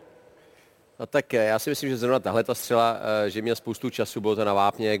bude gól. No tak já si myslím, že zrovna tahle ta střela, že měl spoustu času, bylo to na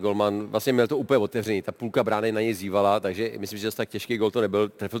vápně, golman vlastně měl to úplně otevřený, ta půlka brány na něj zývala, takže myslím, že tak těžký gól to nebyl,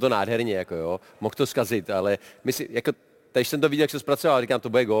 trefil to nádherně, jako jo, mohl to zkazit, ale myslím, jako teď jsem to viděl, jak se zpracoval, říkám, to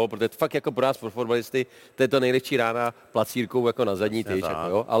bude gól, protože fakt jako pro nás, pro fotbalisty, to je to nejlehčí rána placírkou jako na zadní tyč, jako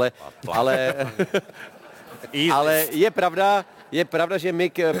jo, ale je pravda, že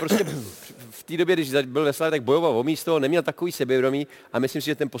Mik prostě v té době, když byl ve Slavii, tak bojoval o místo, neměl takový sebevědomí a myslím si,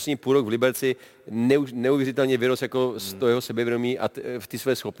 že ten poslední půl rok v Liberci neuvěřitelně vyrost jako z toho jeho sebevědomí a v ty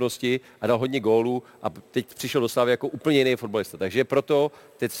své schopnosti a dal hodně gólů a teď přišel do Slavie jako úplně jiný fotbalista. Takže proto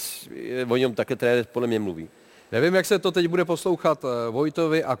teď o něm také trenér podle mě mluví. Nevím, jak se to teď bude poslouchat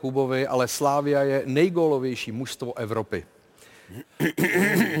Vojtovi a Kubovi, ale Slavia je nejgólovější mužstvo Evropy.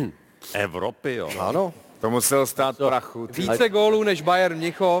 Evropy, jo. Ano. To musel stát prachu. Více gólů než Bayern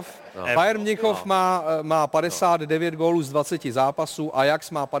Mnichov. Bayern Mnichov má 59 gólů z 20 zápasů,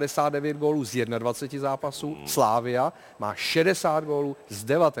 Ajax má 59 gólů z 21 zápasů, Slavia má 60 gólů z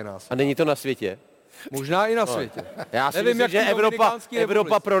 19. A není to na světě? Možná i na světě. Já si Nevím, myslím, jak že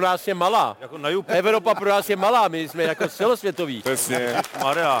Evropa pro nás je malá. Jako na Evropa pro nás je malá, my jsme jako celosvětoví. Přesně.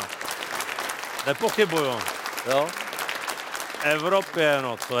 Maria, nepochybuju. Jo? Evropě,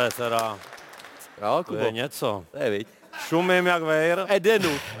 no to je teda, Jo, to Kubo. je něco. To je, viď. Šumím jak vejr. Edenu.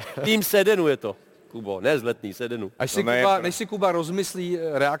 Tým Sedenu je to. Kubo, ne z Letný, Sedenu. Než si Kuba rozmyslí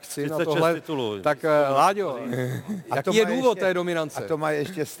reakci na tohle, titulů. tak Láďo, jaký je důvod té dominance? A to má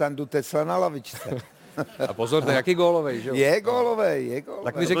ještě Standu Tesla na lavičce. A pozor, to je jaký gólovej, že jo? Je gólovej.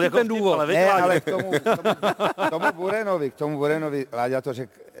 Tak mi řekni ten důvod. Ne, ale k tomu Burenovi, Láďa to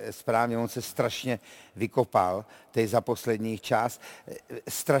řekl správně, on se strašně vykopal teď za posledních čas.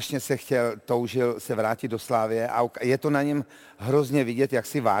 Strašně toužil se vrátit do Slávie a je to na něm hrozně vidět, jak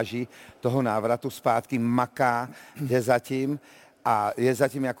si váží toho návratu zpátky, maká, jde zatím a je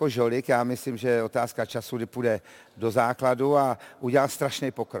zatím jako žolík. Já myslím, že je otázka času, kdy půjde do základu a udělal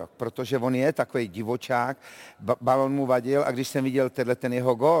strašný pokrok, protože on je takový divočák, balon mu vadil a když jsem viděl ten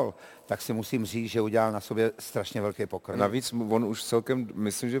jeho gól, tak si musím říct, že udělal na sobě strašně velký pokrok. Navíc on už celkem,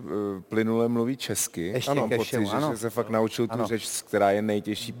 myslím, že plynule mluví česky. Ještě Mám ke pocit, všemu, že ano. se fakt naučil tu řeč, která je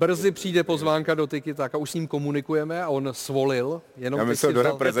nejtěžší. Brzy přijde pozvánka do Tiki, tak a už s ním komunikujeme a on svolil. Jenom Já teď myslím, si do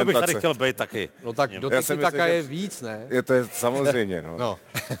vzal- To bych reprezentace. tady chtěl být taky. No tak do Tiki taka je víc, ne? To je samozřejmě, no. No.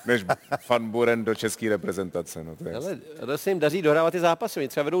 Než Van Buren do české reprezentace, no to je. Ale se jim daří dohrávat ty zápasy, oni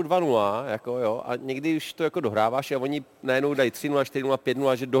třeba vedou 2-0, jako jo, a někdy už to jako dohráváš a oni najednou dají 3-0, 4-0,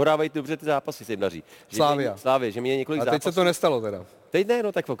 5-0, že dohrávají dobře ty zápasy, se jim daří. Slávě, že mě několik A zápasů. teď se to nestalo teda. Teď ne,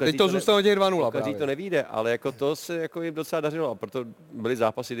 no tak Teď to zůstalo těch 2-0 Každý právě. to nevíde, ale jako to se jako jim docela dařilo a proto byly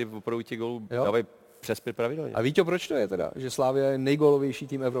zápasy, kdy opravdu těch gólů dávají přes 5 pravidelně. A Víťo, proč to je teda, že Slavia je nejgólovější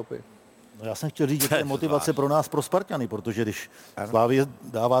tým Evropy? No já jsem chtěl říct, že to je motivace pro nás, pro Spartany, protože když Slavia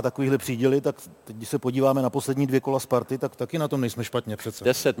dává takovýhle příděly, tak teď, když se podíváme na poslední 2 kola Sparty, tak taky na tom nejsme špatně přece.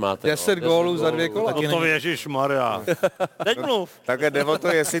 10 máte. 10 gólů za 2 kola. No to Ježíš Maria. Teď mluv. Takhle jde o to,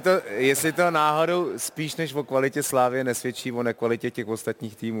 jestli to náhodou spíš než o kvalitě Slávie nesvědčí o nekvalitě těch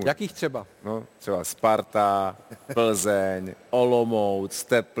ostatních týmů. Jakých třeba? No, třeba Sparta, Plzeň, Olomouc,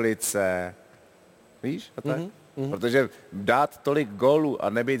 Teplice. Víš? A tak? Protože dát tolik gólů a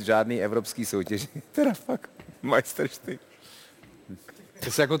nebýt žádný evropský soutěž, teda fakt majstrštyk.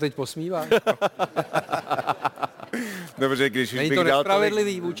 Ty se jako teď posmíváš? No, protože když už Není bych to dal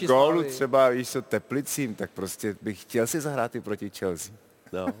nespravedlivý tolik vůči gólů Slavii. třeba, víš co, Teplicím, tak prostě bych chtěl si zahrát i proti Chelsea.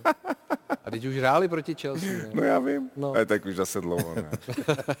 No. A teď už hráli proti Chelsea, ne? No já vím, No. ale tak už zase dlouho, ne?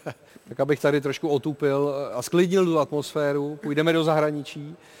 Tak abych tady trošku otupil a sklidnil tu atmosféru, půjdeme do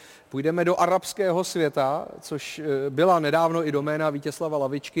zahraničí, půjdeme do arabského světa, což byla nedávno i doména Vítězslava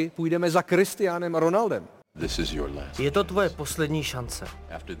Lavičky, půjdeme za Cristianem Ronaldem. Je to tvoje poslední šance.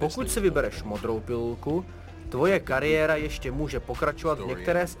 Pokud si vybereš modrou pilulku, tvoje kariéra ještě může pokračovat v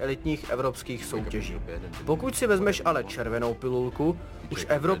některé z elitních evropských soutěží. Pokud si vezmeš ale červenou pilulku, už v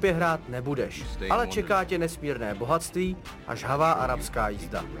Evropě hrát nebudeš, ale čeká tě nesmírné bohatství a žhavá arabská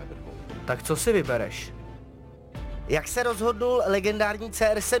jízda. Tak co si vybereš? Jak se rozhodnul legendární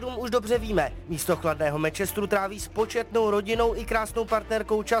CR7, už dobře víme. Místo chladného Manchesteru tráví s početnou rodinou i krásnou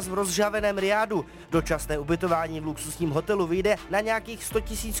partnerkou čas v rozžhaveném Riádu. Dočasné ubytování v luxusním hotelu vyjde na nějakých 100 000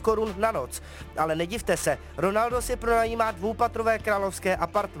 korun na noc. Ale nedivte se, Ronaldo si pronajímá dvoupatrové královské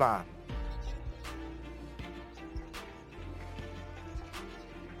apartmá.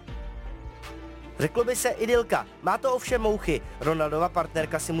 Řeklo by se idylka, má to ovšem mouchy. Ronaldova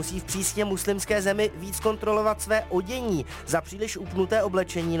partnerka si musí v přísně muslimské zemi víc kontrolovat své odění. Za příliš upnuté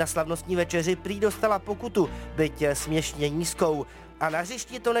oblečení na slavnostní večeři prý dostala pokutu, byť směšně nízkou. A na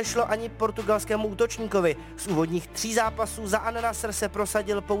hřišti to nešlo ani portugalskému útočníkovi. Z úvodních 3 zápasů za Al Nassr se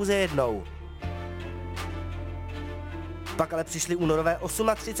prosadil pouze jednou. Pak ale přišly únorové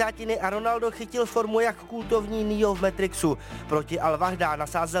 38 a Ronaldo chytil formu jak kultovní Neo v Matrixu. Proti Al Wahda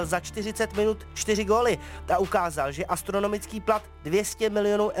nasázel za 40 minut 4 góly a ukázal, že astronomický plat 200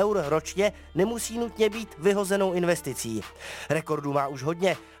 milionů eur ročně nemusí nutně být vyhozenou investicí. Rekordů má už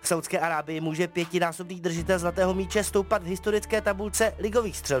hodně. V Saudské Arábii může 5násobný držitel zlatého míče stoupat v historické tabulce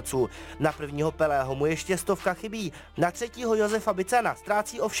ligových střelců. Na prvního Pelého mu ještě 100 chybí, na třetího Josefa Bicana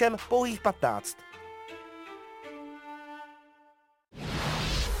ztrácí ovšem pouhých 15.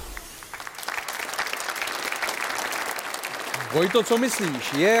 Vojto, co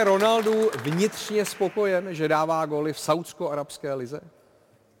myslíš? Je Ronaldo vnitřně spokojen, že dává góly v saudsko-arabské lize?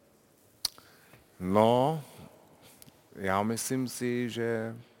 No, já myslím si,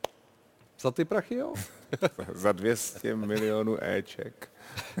 že Za ty prachy, jo? za 200 milionů éček.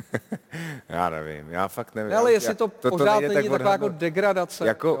 Já nevím, já fakt nevím. Ale jestli to pořád nejde není tak taková jako odhadnout. degradace.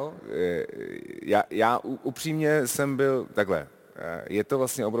 Jako, jo? já upřímně jsem byl takhle. je to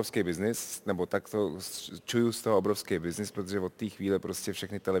vlastně obrovský biznis, nebo tak to čuju z toho obrovský biznis, protože od té chvíle prostě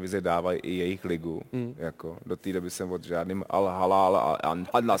všechny televize dávají i jejich ligu. Jako, do té doby jsem od žádným al-halal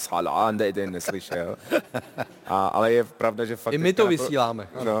a neslyšel. Ale je pravda, že fakt... I my to vysíláme.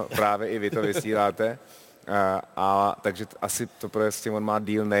 No, právě i vy to vysíláte. Takže asi to prostě on má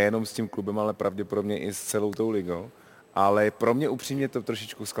deal nejenom s tím klubem, ale pravděpodobně i s celou tou ligou. Ale pro mě upřímně to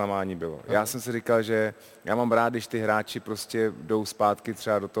trošičku zklamání bylo. Já jsem si říkal, že já mám rád, když ty hráči prostě jdou zpátky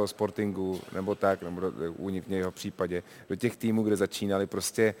třeba do toho Sportingu, nebo tak, nebo v něho případě, do těch týmů, kde začínali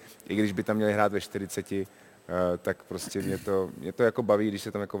prostě, i když by tam měli hrát ve 40, tak prostě mě to jako baví, když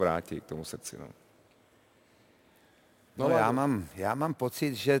se tam jako vrátí k tomu srdci. No, já mám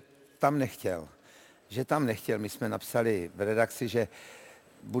pocit, že tam nechtěl. My jsme napsali v redakci, že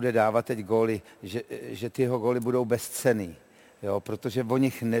bude dávat teď góly, že ty jeho góly budou bezcenný. Jo, protože o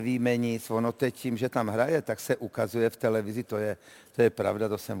nich nevíme nic. Ono teď tím, že tam hraje, tak se ukazuje v televizi, to je pravda,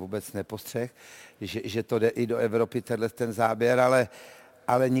 to jsem vůbec nepostřeh, že to jde i do Evropy, ten záběr,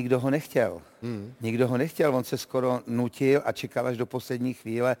 ale nikdo ho nechtěl. Nikdo ho nechtěl, on se skoro nutil a čekal až do poslední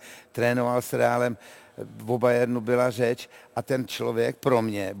chvíle, trénoval s Realem, o Bayernu byla řeč a ten člověk pro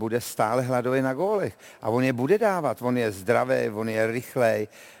mě bude stále hladový na gólech. A on je bude dávat, on je zdravý, on je rychlej,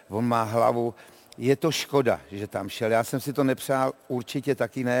 on má hlavu. Je to škoda, že tam šel. Já jsem si to nepřál, určitě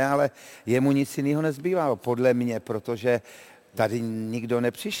taky ne, ale jemu nic jiného nezbývalo, podle mě, protože tady nikdo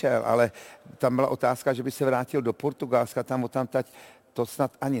nepřišel, ale tam byla otázka, že by se vrátil do Portugalska, tam to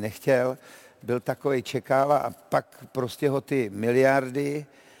snad ani nechtěl, byl takovej čekal a pak prostě ho ty miliardy,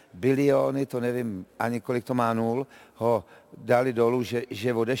 biliony, to nevím ani kolik to má nul, ho dali dolů,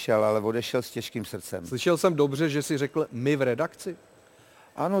 že odešel, ale odešel s těžkým srdcem. Slyšel jsem dobře, že jsi řekl my v redakci?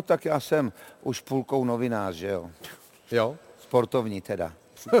 Ano, tak já jsem už půlkou novinář, že jo? Jo? Sportovní teda.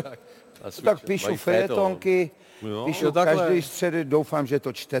 Tak píšu fejetonky, píšu každý středy, doufám, že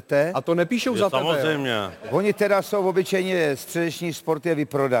to čtete. A to nepíšou za tebe? Samozřejmě. Oni teda jsou obyčejně, středeční sport je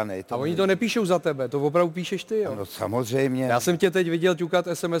vyprodaný. A oni to nepíšou za tebe, to opravdu píšeš ty, jo? No samozřejmě. Já jsem tě teď viděl ťukat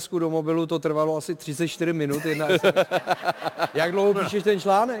SMS-ku do mobilu, to trvalo asi 34 minut, jedna SMS. Jak dlouho píšeš ten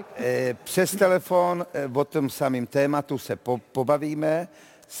článek? Přes telefon o tom samém tématu se pobavíme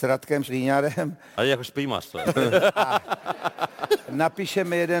s Radkem Šlíňarem. A jako špímař to je.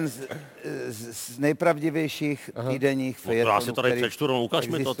 Napíšeme jeden z nejpravdivějších týdenních fejetonů. Já si tady přečtu, no, ukaž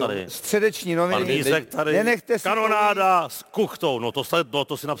mi to tady. Středeční noviny. Pan Vízek tady, nenechte si kanonáda s kuchtou, no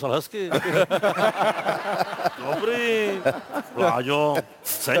to si napsal hezky. Dobrý, Vláďo,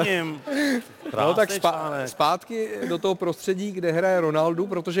 cením. No tak zpátky do toho prostředí, kde hraje Ronaldo,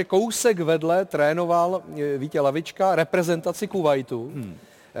 protože kousek vedle trénoval Vítě Lavička reprezentaci Kuvajtu.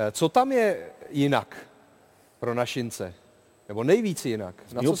 Co tam je jinak pro našince? Nebo nejvíc jinak?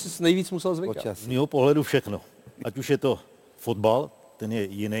 Na co jsi nejvíc musel zvykat? Z mého pohledu všechno. Ať už je to fotbal, ten je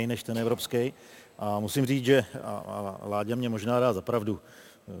jiný než ten evropský. A musím říct, že a Láďa mě možná dá za pravdu.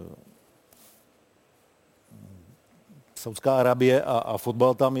 Saudská Arábie a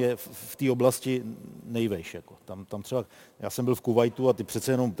fotbal tam je v té oblasti nejvejš. Jako. Tam třeba, já jsem byl v Kuvajtu a ty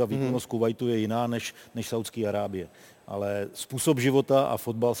přece jenom ta výkonnost Kuvajtu je jiná než Saudské Arábie. Ale způsob života a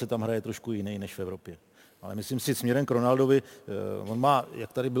fotbal se tam hraje trošku jiný než v Evropě. Ale myslím si, směrem k Ronaldovi, on má,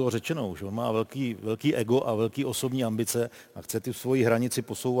 jak tady bylo řečeno už, on má velký ego a velký osobní ambice a chce ty svoji hranici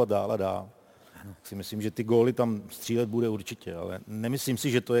posouvat dál a dál. Si myslím, že ty góly tam střílet bude určitě, ale nemyslím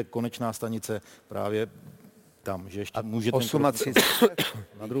si, že to je konečná stanice právě tam, že ještě může 38.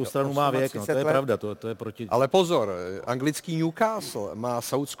 Na druhou stranu má věk, no, to je pravda, to je proti... Ale pozor, anglický Newcastle má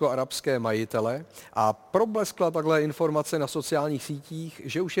saudsko-arabské majitele a probleskla takhle informace na sociálních sítích,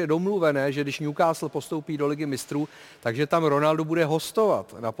 že už je domluvené, že když Newcastle postoupí do Ligy mistrů, takže tam Ronaldo bude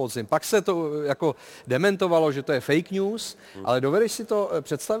hostovat na podzim. Pak se to jako dementovalo, že to je fake news, ale dovedeš si to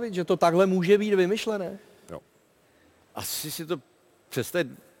představit, že to takhle může být vymyšlené? No. Asi si to představit,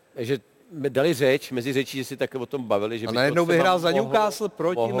 že dali řeč, mezi řečí, že si tak o tom bavili, že a by najednou to vyhrál za Newcastle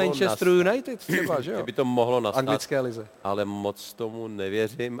proti Manchester United třeba, že jo? Že by to mohlo nastat, anglické lize. Ale moc tomu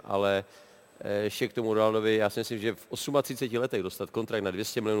nevěřím, ale ještě k tomu Ronaldovi, já si myslím, že v 38 letech dostat kontrakt na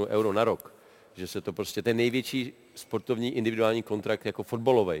 200 milionů euro na rok, že se to prostě ten největší sportovní individuální kontrakt jako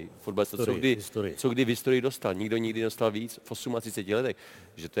fotbalový. Fotbalista, co kdy v historii dostal. Nikdo nikdy dostal víc v 38 letech.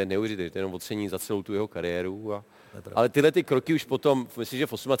 Že to je neuvěřitelné, že to jenom ocení za celou tu jeho kariéru. Ale tyhle ty kroky už potom, myslím, že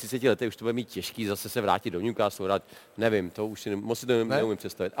v 38 letech už to bude mít těžký zase se vrátit do Newcastle, nevím, to už moc si to neumím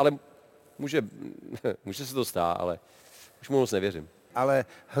představit. Ale může se to stát, ale už mu moc nevěřím. Ale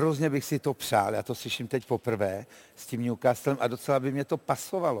hrozně bych si to přál, já to slyším teď poprvé s tím Newcastlem a docela by mě to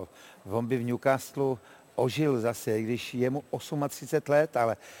pasovalo. On by v Newcastlu ožil zase, když je mu 38 let,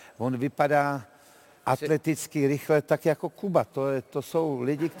 ale on vypadá atleticky rychle, tak jako Kuba. To jsou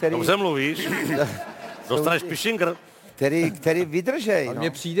lidi, kteří... Dobře mluvíš. Dostaneš Pischinger. Který vydržej. A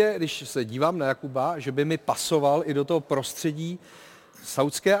mně přijde, když se dívám na Jakuba, že by mi pasoval i do toho prostředí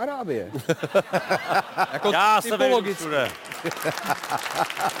Saudské Arábie. Jako já se vejdu všude.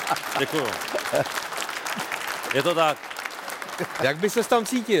 Děkuju. Je to tak. Jak by ses tam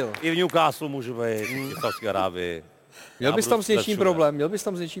cítil? I v Newcastle můžu být, i v Saudské Arábii. Měl bys tam s něčím problém? Měl bys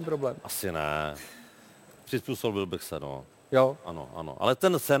tam s něčím problém? Asi ne. Přizpůsobil bych se, no. Jo. Ano. Ale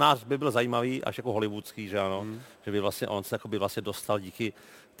ten scénář by byl zajímavý, až jako hollywoodský, že ano. Že by vlastně on se jako by vlastně dostal díky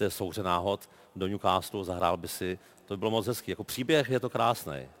té souhře náhod do Newcastle, zahrál by si. To by bylo moc hezký. Jako příběh je to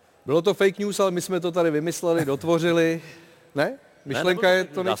krásný. Bylo to fake news, ale my jsme to tady vymysleli, dotvořili. Ne? Myšlenka je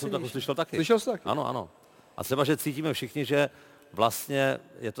to nejcennější. Já jsem to slyšel taky. Slyšel jsi taky? Ano. A třeba, že cítíme všichni, že vlastně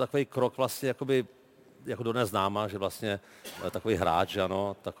je to takový krok vlastně jakoby jako do neznáma, že vlastně takový hráč, že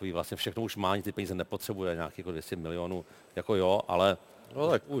ano, takový vlastně všechno už má, ty peníze nepotřebuje, nějaký jako 200 milionů, jako jo, ale no,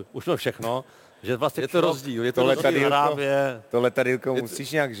 tak už to všechno, že vlastně je to rozdíl, je to Arábie. To letadýlko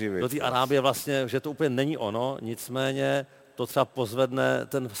musíš nějak živit. Do té Arábie vlastně, že to úplně není ono, nicméně to třeba pozvedne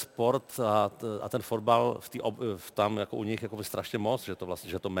ten sport a ten fotbal tam jako u nich jako strašně moc, že to vlastně,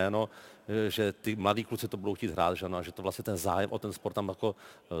 že to jméno, že ty mladí kluci to budou chtít hrát, že, no, že to vlastně ten zájem o ten sport tam jako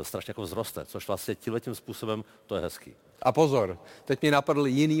strašně jako vzroste, což vlastně tímhletím způsobem to je hezký. A pozor, teď mě napadl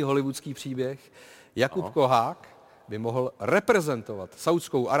jiný hollywoodský příběh. Jakub Kohák by mohl reprezentovat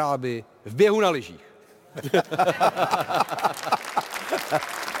Saudskou Arábii v běhu na lyžích.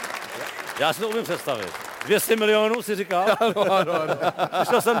 Já si to umím představit. 200 milionů si říkal? Ano.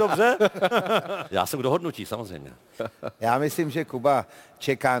 Slyšel jsem dobře? Já jsem k dohodnutí, samozřejmě. Já myslím, že Kuba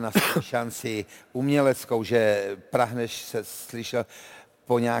čeká na svou šanci uměleckou, že prahneš se slyšel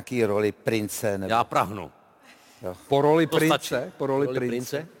po nějaký roli prince. Nebo... Já prahnu. Jo. Po roli prince? Po roli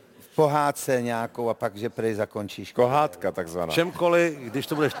prince? V pohádce nějakou a pak, že prej zakončíš. Kohádka takzvaná. Čemkoliv, když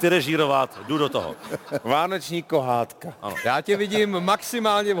to budeš ty režírovat, jdu do toho. Vánoční kohádka. Ano. Já tě vidím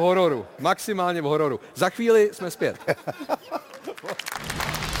maximálně v hororu. Za chvíli jsme zpět.